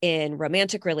commonly in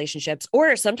romantic relationships,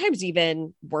 or sometimes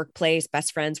even workplace,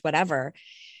 best friends, whatever,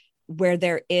 where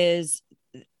there is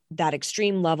that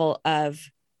extreme level of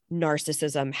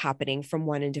narcissism happening from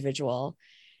one individual.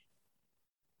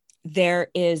 There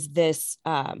is this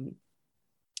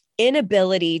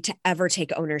inability to ever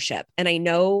take ownership. And I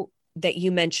know that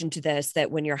you mentioned this,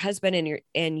 that when your husband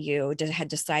and you had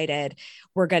decided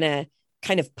we're going to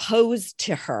kind of pose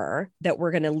to her that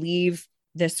we're going to leave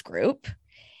this group,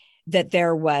 that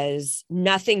there was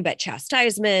nothing but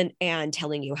chastisement and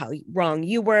telling you how wrong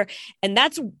you were. And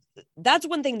that's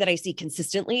one thing that I see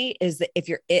consistently, is that if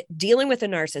you're dealing with a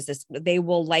narcissist, they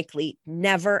will likely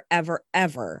never, ever,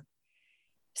 ever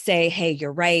say, hey,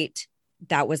 you're right,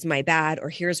 that was my bad, or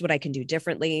here's what I can do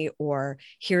differently, or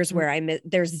here's where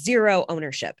there's zero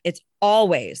ownership. It's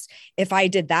always, if I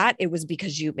did that, it was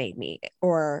because you made me,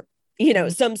 or,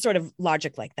 some sort of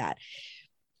logic like that.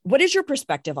 What is your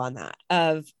perspective on that,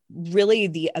 of really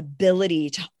the ability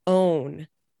to own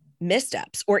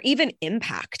missteps or even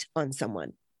impact on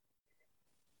someone?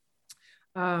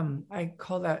 I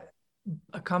call that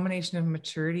a combination of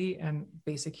maturity and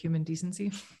basic human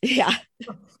decency. Yeah.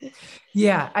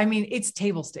 Yeah. I mean, it's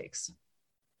table stakes.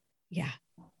 Yeah.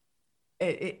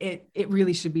 It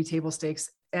really should be table stakes.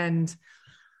 And,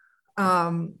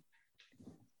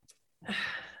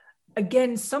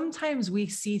 again, sometimes we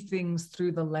see things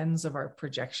through the lens of our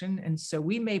projection. And so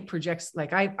we may project,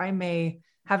 like I may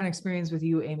have an experience with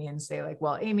you, Amy, and say like,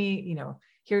 well, Amy,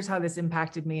 here's how this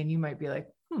impacted me. And you might be like,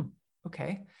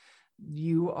 okay,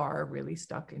 you are really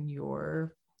stuck in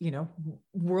your,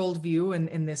 worldview and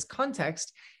in this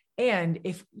context. And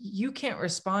if you can't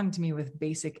respond to me with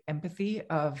basic empathy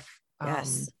of,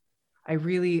 yes, I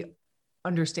really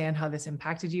understand how this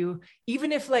impacted you,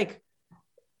 even if like,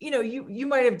 you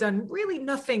might have done really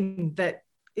nothing that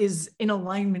is in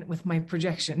alignment with my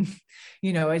projection.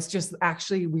 It's just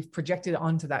actually we've projected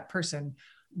onto that person,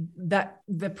 that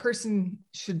the person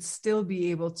should still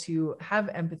be able to have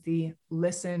empathy,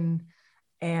 listen,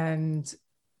 and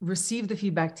receive the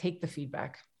feedback, take the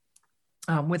feedback,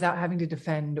 without having to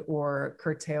defend or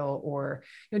curtail, or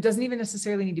it doesn't even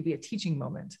necessarily need to be a teaching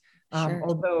moment. Sure.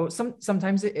 Although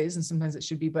sometimes it is, and sometimes it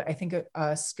should be, but I think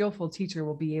a skillful teacher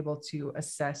will be able to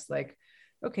assess like,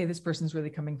 okay, this person's really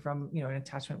coming from, an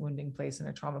attachment wounding place and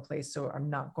a trauma place. So I'm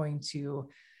not going to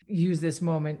use this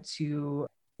moment to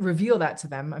reveal that to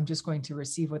them. I'm just going to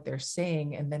receive what they're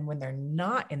saying. And then when they're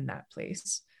not in that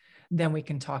place, then we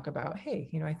can talk about, hey,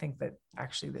 I think that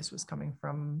actually this was coming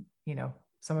from,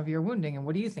 some of your wounding. And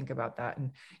what do you think about that?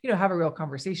 And, have a real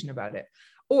conversation about it.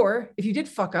 Or if you did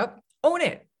fuck up, own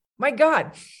it. My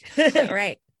God.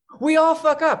 Right. We all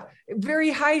fuck up.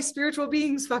 Very high spiritual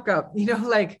beings fuck up, and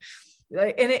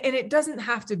it doesn't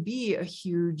have to be a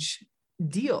huge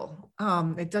deal.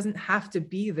 It doesn't have to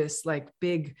be this like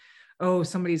big, oh,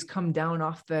 somebody's come down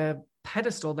off the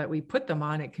pedestal that we put them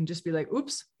on. It can just be like,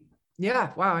 oops,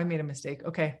 yeah, wow, I made a mistake.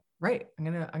 Okay, right. I'm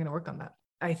gonna work on that.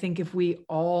 I think if we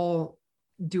all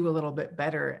do a little bit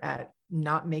better at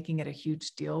not making it a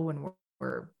huge deal when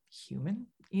we're human,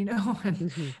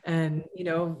 and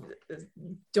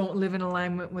don't live in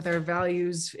alignment with our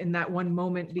values in that one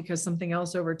moment because something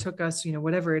else overtook us,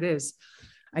 whatever it is.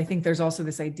 I think there's also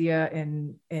this idea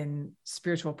in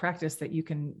spiritual practice that you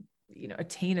can,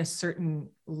 attain a certain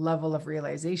level of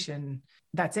realization.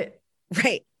 That's it.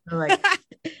 Right. Like,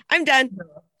 I'm done.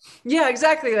 Yeah,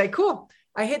 exactly. Like, cool.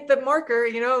 I hit the marker,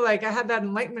 like I had that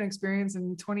enlightenment experience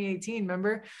in 2018,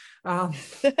 remember?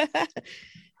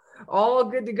 all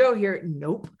good to go here.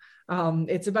 Nope.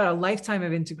 It's about a lifetime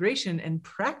of integration and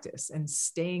practice and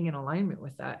staying in alignment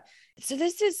with that. So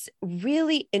this is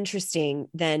really interesting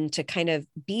then to kind of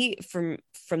be from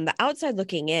the outside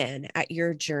looking in at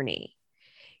your journey.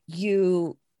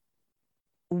 You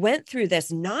went through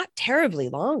this not terribly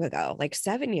long ago, like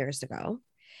 7 years ago,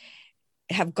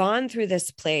 have gone through this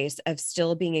place of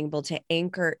still being able to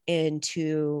anchor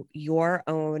into your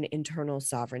own internal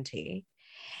sovereignty,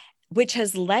 which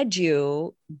has led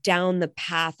you down the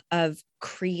path of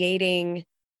creating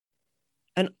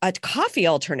a coffee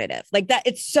alternative like that.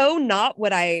 It's so not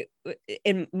what I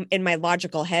in my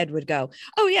logical head would go,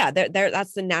 oh yeah, there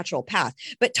that's the natural path.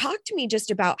 But talk to me just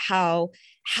about how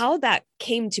that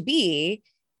came to be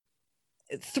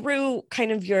through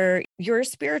kind of your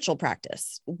spiritual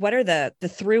practice. What are the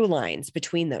through lines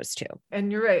between those two?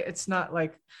 And you're right. It's not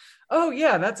like, oh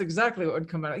yeah, that's exactly what would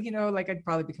come out. Like I'd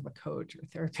probably become a coach or a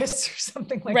therapist or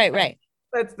something like that. Right.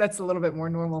 That's a little bit more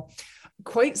normal.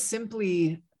 Quite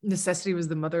simply, necessity was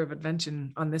the mother of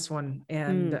invention on this one.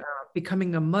 And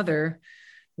becoming a mother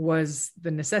was the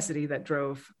necessity that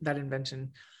drove that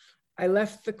invention. I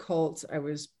left the cult. I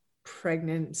was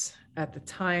pregnant at the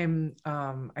time.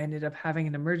 I ended up having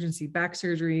an emergency back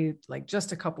surgery, like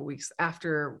just a couple weeks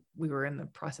after we were in the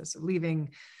process of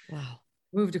leaving. Wow.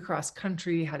 Moved across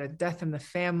country, had a death in the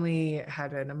family,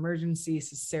 had an emergency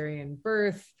cesarean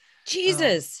birth.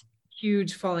 Jesus.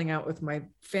 Huge falling out with my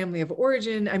family of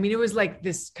origin. I mean, it was like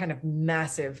this kind of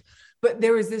massive, but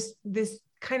there was this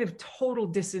kind of total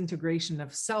disintegration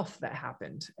of self that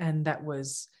happened, and that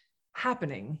was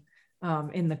happening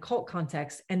in the cult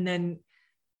context. And then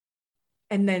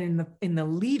in the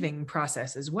leaving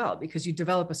process as well, because you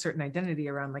develop a certain identity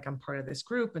around like, I'm part of this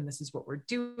group and this is what we're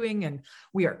doing. And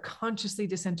we are consciously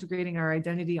disintegrating our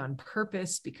identity on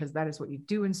purpose, because that is what you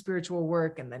do in spiritual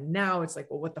work. And then now it's like,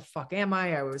 well, what the fuck am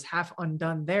I? I was half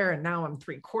undone there, and now I'm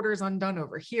 3/4 undone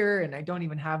over here. And I don't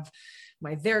even have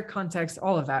my there context,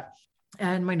 all of that.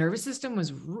 And my nervous system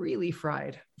was really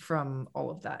fried from all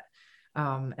of that.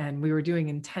 And we were doing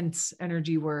intense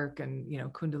energy work and,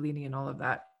 Kundalini and all of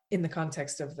that in the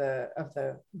context of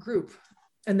the group.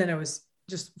 And then I was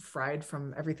just fried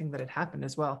from everything that had happened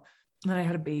as well. And I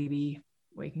had a baby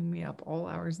waking me up all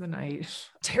hours of the night.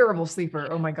 Terrible sleeper.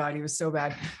 Oh my God, he was so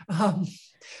bad.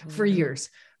 For years.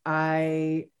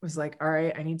 I was like, all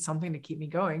right, I need something to keep me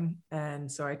going.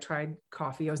 And so I tried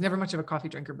coffee. I was never much of a coffee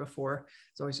drinker before.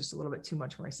 It's always just a little bit too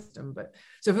much for my system. But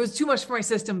so if it was too much for my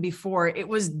system before, it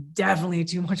was definitely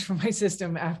too much for my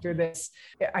system after this.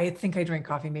 I think I drank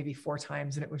coffee maybe 4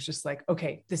 times, and it was just like,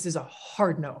 okay, this is a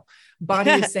hard no.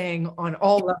 Body is saying on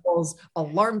all levels,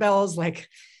 alarm bells, like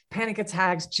panic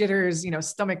attacks, jitters,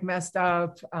 stomach messed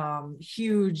up,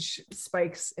 huge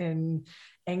spikes in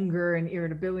anger and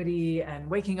irritability, and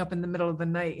waking up in the middle of the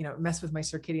night, mess with my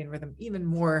circadian rhythm even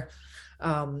more.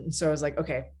 So I was like,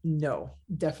 okay, no,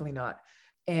 definitely not.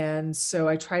 And so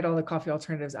I tried all the coffee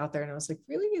alternatives out there, and I was like,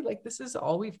 really? Like, this is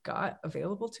all we've got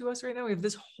available to us right now? We have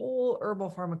this whole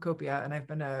herbal pharmacopoeia, and I've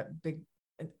been a big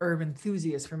herb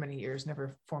enthusiast for many years,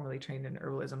 never formally trained in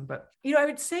herbalism. But, I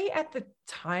would say at the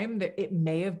time that it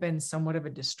may have been somewhat of a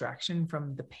distraction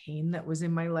from the pain that was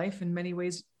in my life in many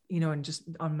ways, and just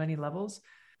on many levels.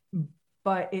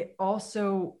 But it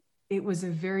was a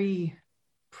very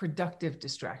productive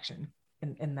distraction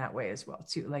in that way as well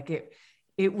too. Like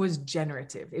it was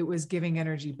generative. It was giving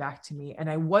energy back to me, and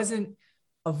I wasn't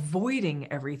avoiding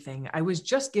everything. I was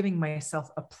just giving myself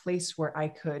a place where I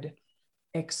could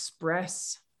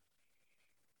express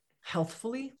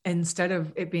healthfully, instead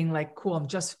of it being like, cool, I'm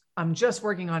just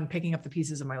working on picking up the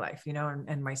pieces of my life,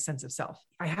 and my sense of self.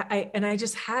 I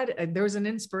just had, there was an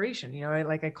inspiration,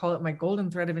 I call it my golden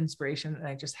thread of inspiration. And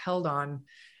I just held on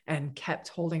and kept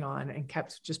holding on and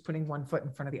kept just putting one foot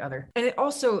in front of the other. And it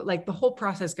also, like, the whole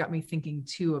process got me thinking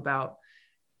too about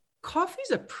coffee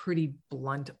is a pretty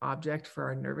blunt object for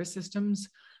our nervous systems.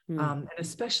 And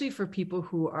especially for people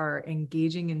who are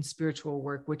engaging in spiritual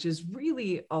work, which is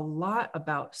really a lot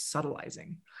about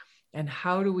subtilizing. And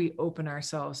how do we open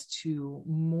ourselves to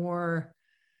more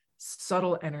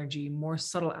subtle energy, more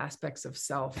subtle aspects of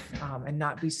self, and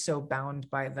not be so bound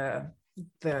by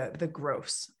the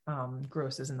gross.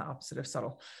 Gross isn't the opposite of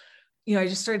subtle. I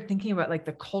just started thinking about like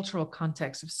the cultural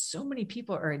context of so many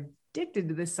people are addicted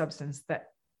to this substance that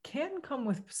can come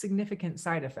with significant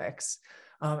side effects.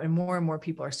 And more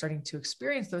people are starting to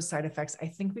experience those side effects, I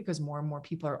think, because more and more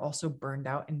people are also burned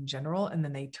out in general. And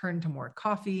then they turn to more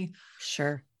coffee.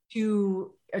 Sure.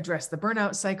 To address the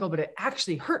burnout cycle, but it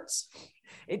actually hurts.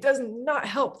 It does not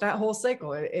help that whole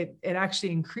cycle. It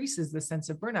actually increases the sense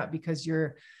of burnout, because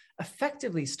you're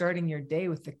effectively starting your day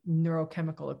with the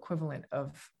neurochemical equivalent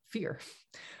of fear.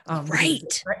 Because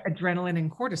it's Right. adrenaline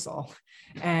and cortisol.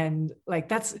 And like,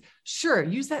 that's sure,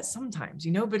 use that sometimes,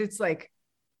 but it's like,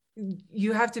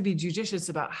 you have to be judicious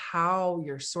about how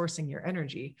you're sourcing your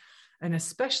energy. And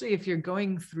especially if you're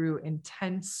going through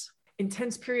intense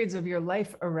periods of your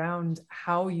life around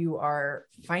how you are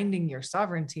finding your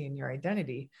sovereignty and your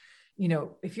identity.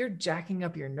 If you're jacking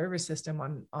up your nervous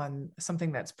system on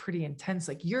something that's pretty intense,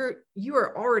 like you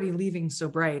are already leaving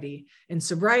sobriety, and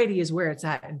sobriety is where it's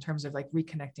at in terms of like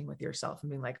reconnecting with yourself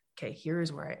and being like, okay,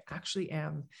 here's where I actually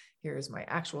am. Here is my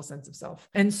actual sense of self.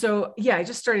 And so, yeah, I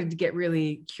just started to get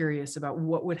really curious about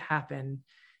what would happen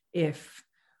if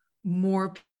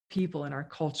more people in our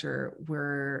culture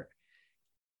were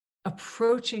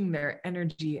approaching their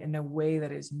energy in a way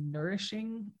that is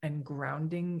nourishing and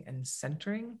grounding and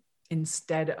centering,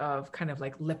 instead of kind of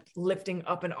like lifting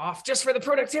up and off just for the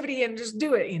productivity and just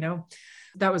do it.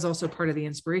 That was also part of the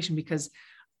inspiration, because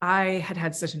I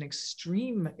had such an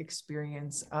extreme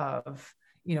experience of,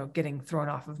 getting thrown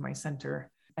off of my center,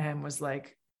 and was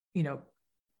like,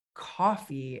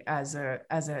 coffee as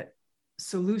a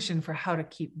solution for how to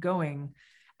keep going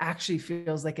actually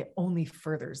feels like it only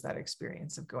furthers that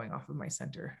experience of going off of my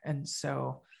center. And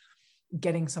so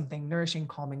getting something nourishing,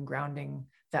 calming, grounding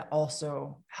that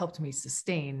also helped me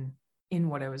sustain in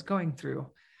what I was going through.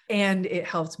 And it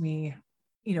helped me,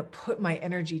 put my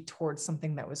energy towards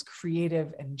something that was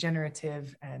creative and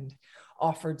generative and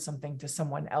offered something to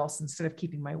someone else, instead of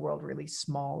keeping my world really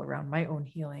small around my own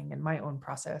healing and my own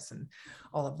process and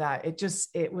all of that.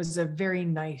 It was a very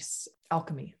nice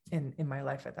alchemy in my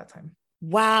life at that time.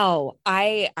 Wow.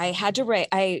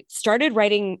 I started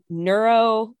writing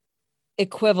neuro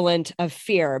equivalent of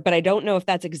fear, but I don't know if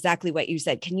that's exactly what you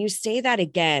said. Can you say that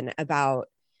again about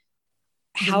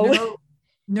how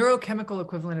neurochemical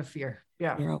equivalent of fear?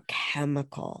 Yeah.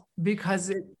 Neurochemical.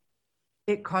 Because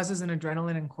it causes an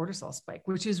adrenaline and cortisol spike,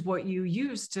 which is what you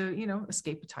use to,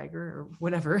 escape a tiger or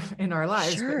whatever in our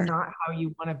lives, Sure. But not how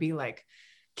you want to be like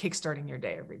kickstarting your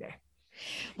day every day.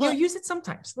 Well, use it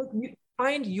sometimes. Like, you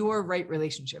find your right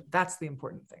relationship. That's the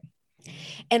important thing.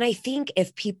 And I think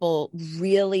if people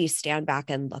really stand back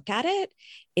and look at it,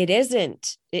 it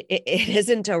isn't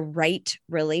a right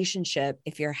relationship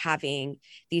if you're having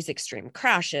these extreme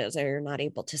crashes, or you're not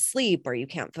able to sleep, or you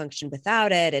can't function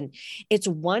without it. And it's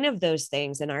one of those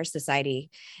things in our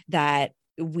society that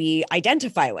we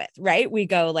identify with, right? We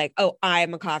go like, oh,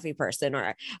 I'm a coffee person,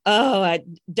 or, oh,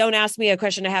 don't ask me a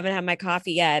question. I haven't had my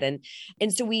coffee yet. And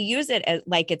so we use it as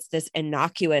like, it's this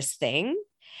innocuous thing.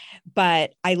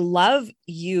 But I love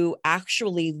you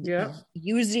actually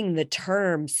using the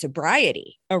term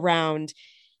sobriety around,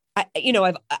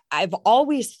 I've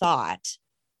always thought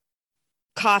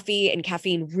coffee and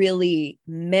caffeine really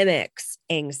mimics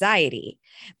anxiety,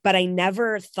 but I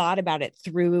never thought about it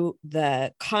through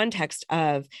the context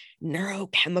of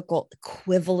neurochemical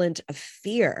equivalent of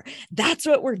fear. That's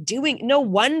what we're doing. No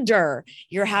wonder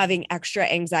you're having extra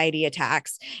anxiety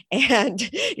attacks and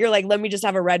you're like, let me just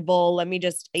have a Red Bull. Let me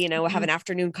just, have an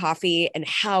afternoon coffee, and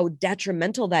how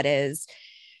detrimental that is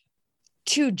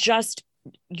to just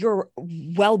your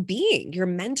well-being, your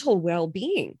mental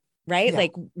well-being. Right? Yeah.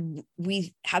 Like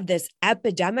we have this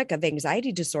epidemic of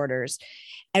anxiety disorders,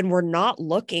 and we're not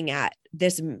looking at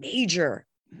this major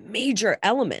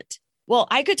element. Well,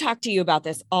 I could talk to you about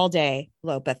this all day,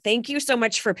 Lopa. Thank you so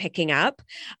much for picking up.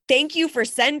 Thank you for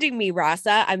sending me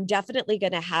Rasa. I'm definitely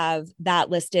going to have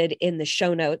that listed in the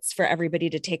show notes for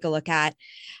everybody to take a look at.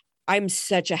 I'm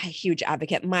such a huge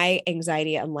advocate. My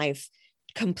anxiety in life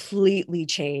completely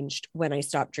changed when I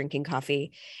stopped drinking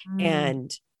coffee,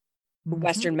 and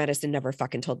Western medicine never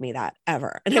fucking told me that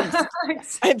ever. And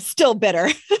I'm still bitter.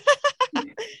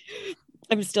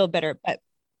 I'm still bitter, but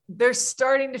they're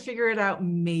starting to figure it out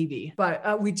maybe.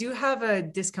 But we do have a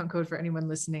discount code for anyone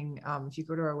listening. If you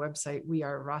go to our website,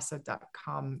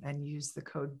 wearerasa.com, and use the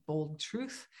code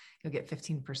BOLDTRUTH, you'll get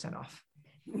 15% off.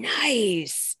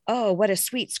 Nice. Oh, what a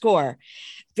sweet score.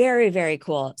 Very, very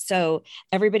cool. So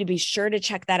everybody be sure to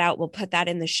check that out. We'll put that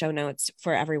in the show notes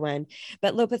for everyone.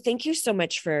 But Lopa, thank you so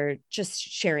much for just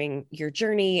sharing your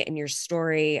journey and your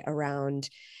story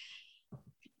around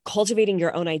cultivating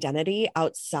your own identity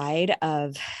outside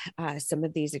of some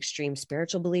of these extreme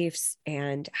spiritual beliefs,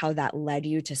 and how that led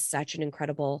you to such an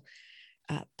incredible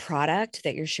product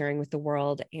that you're sharing with the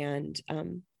world. And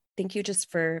thank you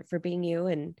just for being you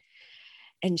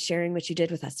and sharing what you did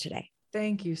with us today.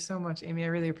 Thank you so much, Amy. I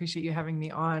really appreciate you having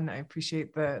me on. I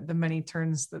appreciate the many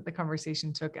turns that the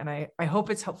conversation took, and I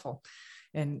hope it's helpful,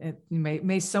 and it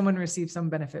may someone receive some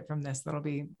benefit from this. That'll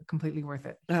be completely worth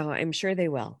it. Oh, I'm sure they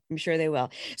will. I'm sure they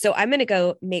will. So I'm going to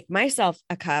go make myself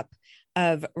a cup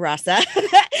of rasa.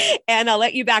 And I'll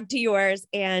let you back to yours.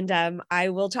 And I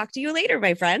will talk to you later,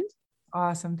 my friend.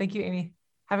 Awesome. Thank you, Amy.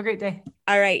 Have a great day.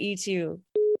 All right. You too.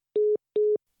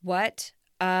 What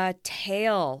a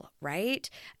tale, right?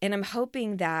 And I'm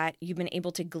hoping that you've been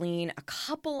able to glean a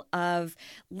couple of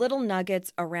little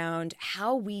nuggets around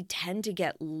how we tend to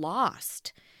get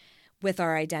lost with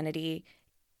our identity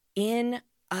in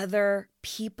other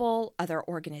people, other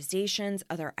organizations,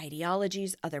 other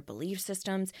ideologies, other belief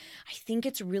systems. I think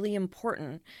it's really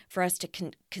important for us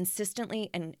to consistently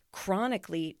and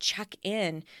chronically check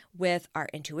in with our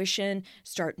intuition,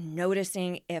 start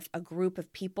noticing if a group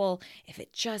of people, if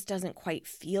it just doesn't quite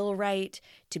feel right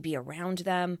to be around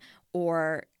them,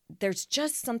 or there's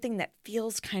just something that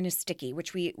feels kind of sticky,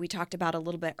 which we talked about a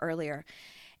little bit earlier.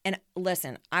 And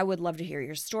listen, I would love to hear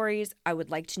your stories. I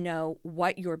would like to know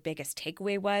what your biggest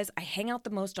takeaway was. I hang out the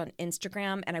most on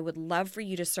Instagram, and I would love for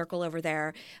you to circle over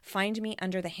there. Find me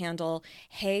under the handle,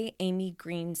 Hey Amy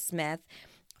Green Smith.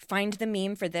 Find the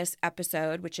meme for this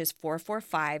episode, which is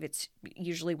 445. It's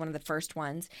usually one of the first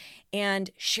ones.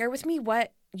 And share with me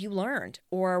what you learned,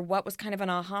 or what was kind of an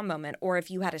aha moment, or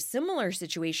if you had a similar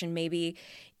situation maybe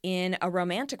in a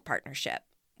romantic partnership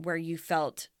where you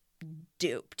felt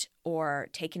duped or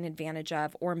taken advantage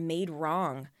of or made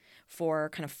wrong for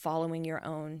kind of following your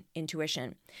own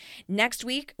intuition. Next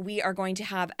week, we are going to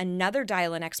have another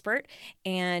dial-in expert,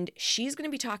 and she's going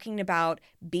to be talking about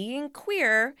being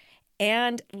queer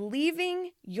and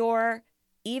leaving your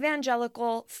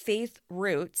evangelical faith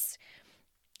roots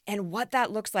and what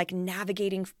that looks like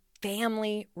navigating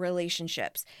family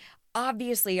relationships.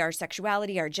 Obviously, our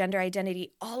sexuality, our gender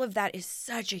identity, all of that is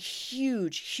such a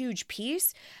huge, huge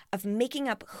piece of making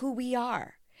up who we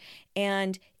are.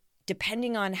 And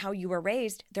depending on how you were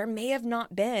raised, there may have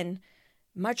not been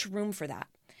much room for that.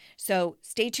 So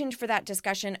stay tuned for that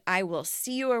discussion. I will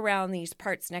see you around these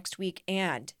parts next week.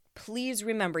 And please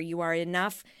remember, you are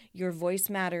enough. Your voice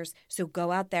matters. So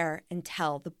go out there and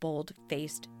tell the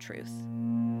bold-faced truth.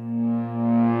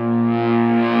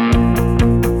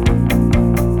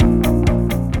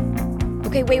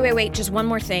 Okay, wait. Just one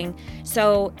more thing.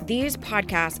 So these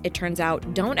podcasts, it turns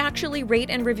out, don't actually rate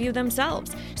and review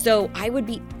themselves. So I would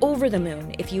be over the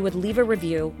moon if you would leave a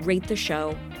review, rate the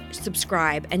show,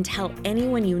 subscribe, and tell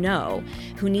anyone you know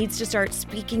who needs to start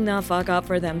speaking the fuck up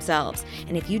for themselves.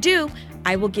 And if you do,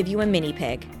 I will give you a mini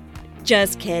pig.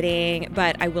 Just kidding,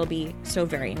 but I will be so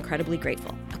very incredibly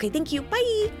grateful. Okay, thank you.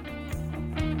 Bye.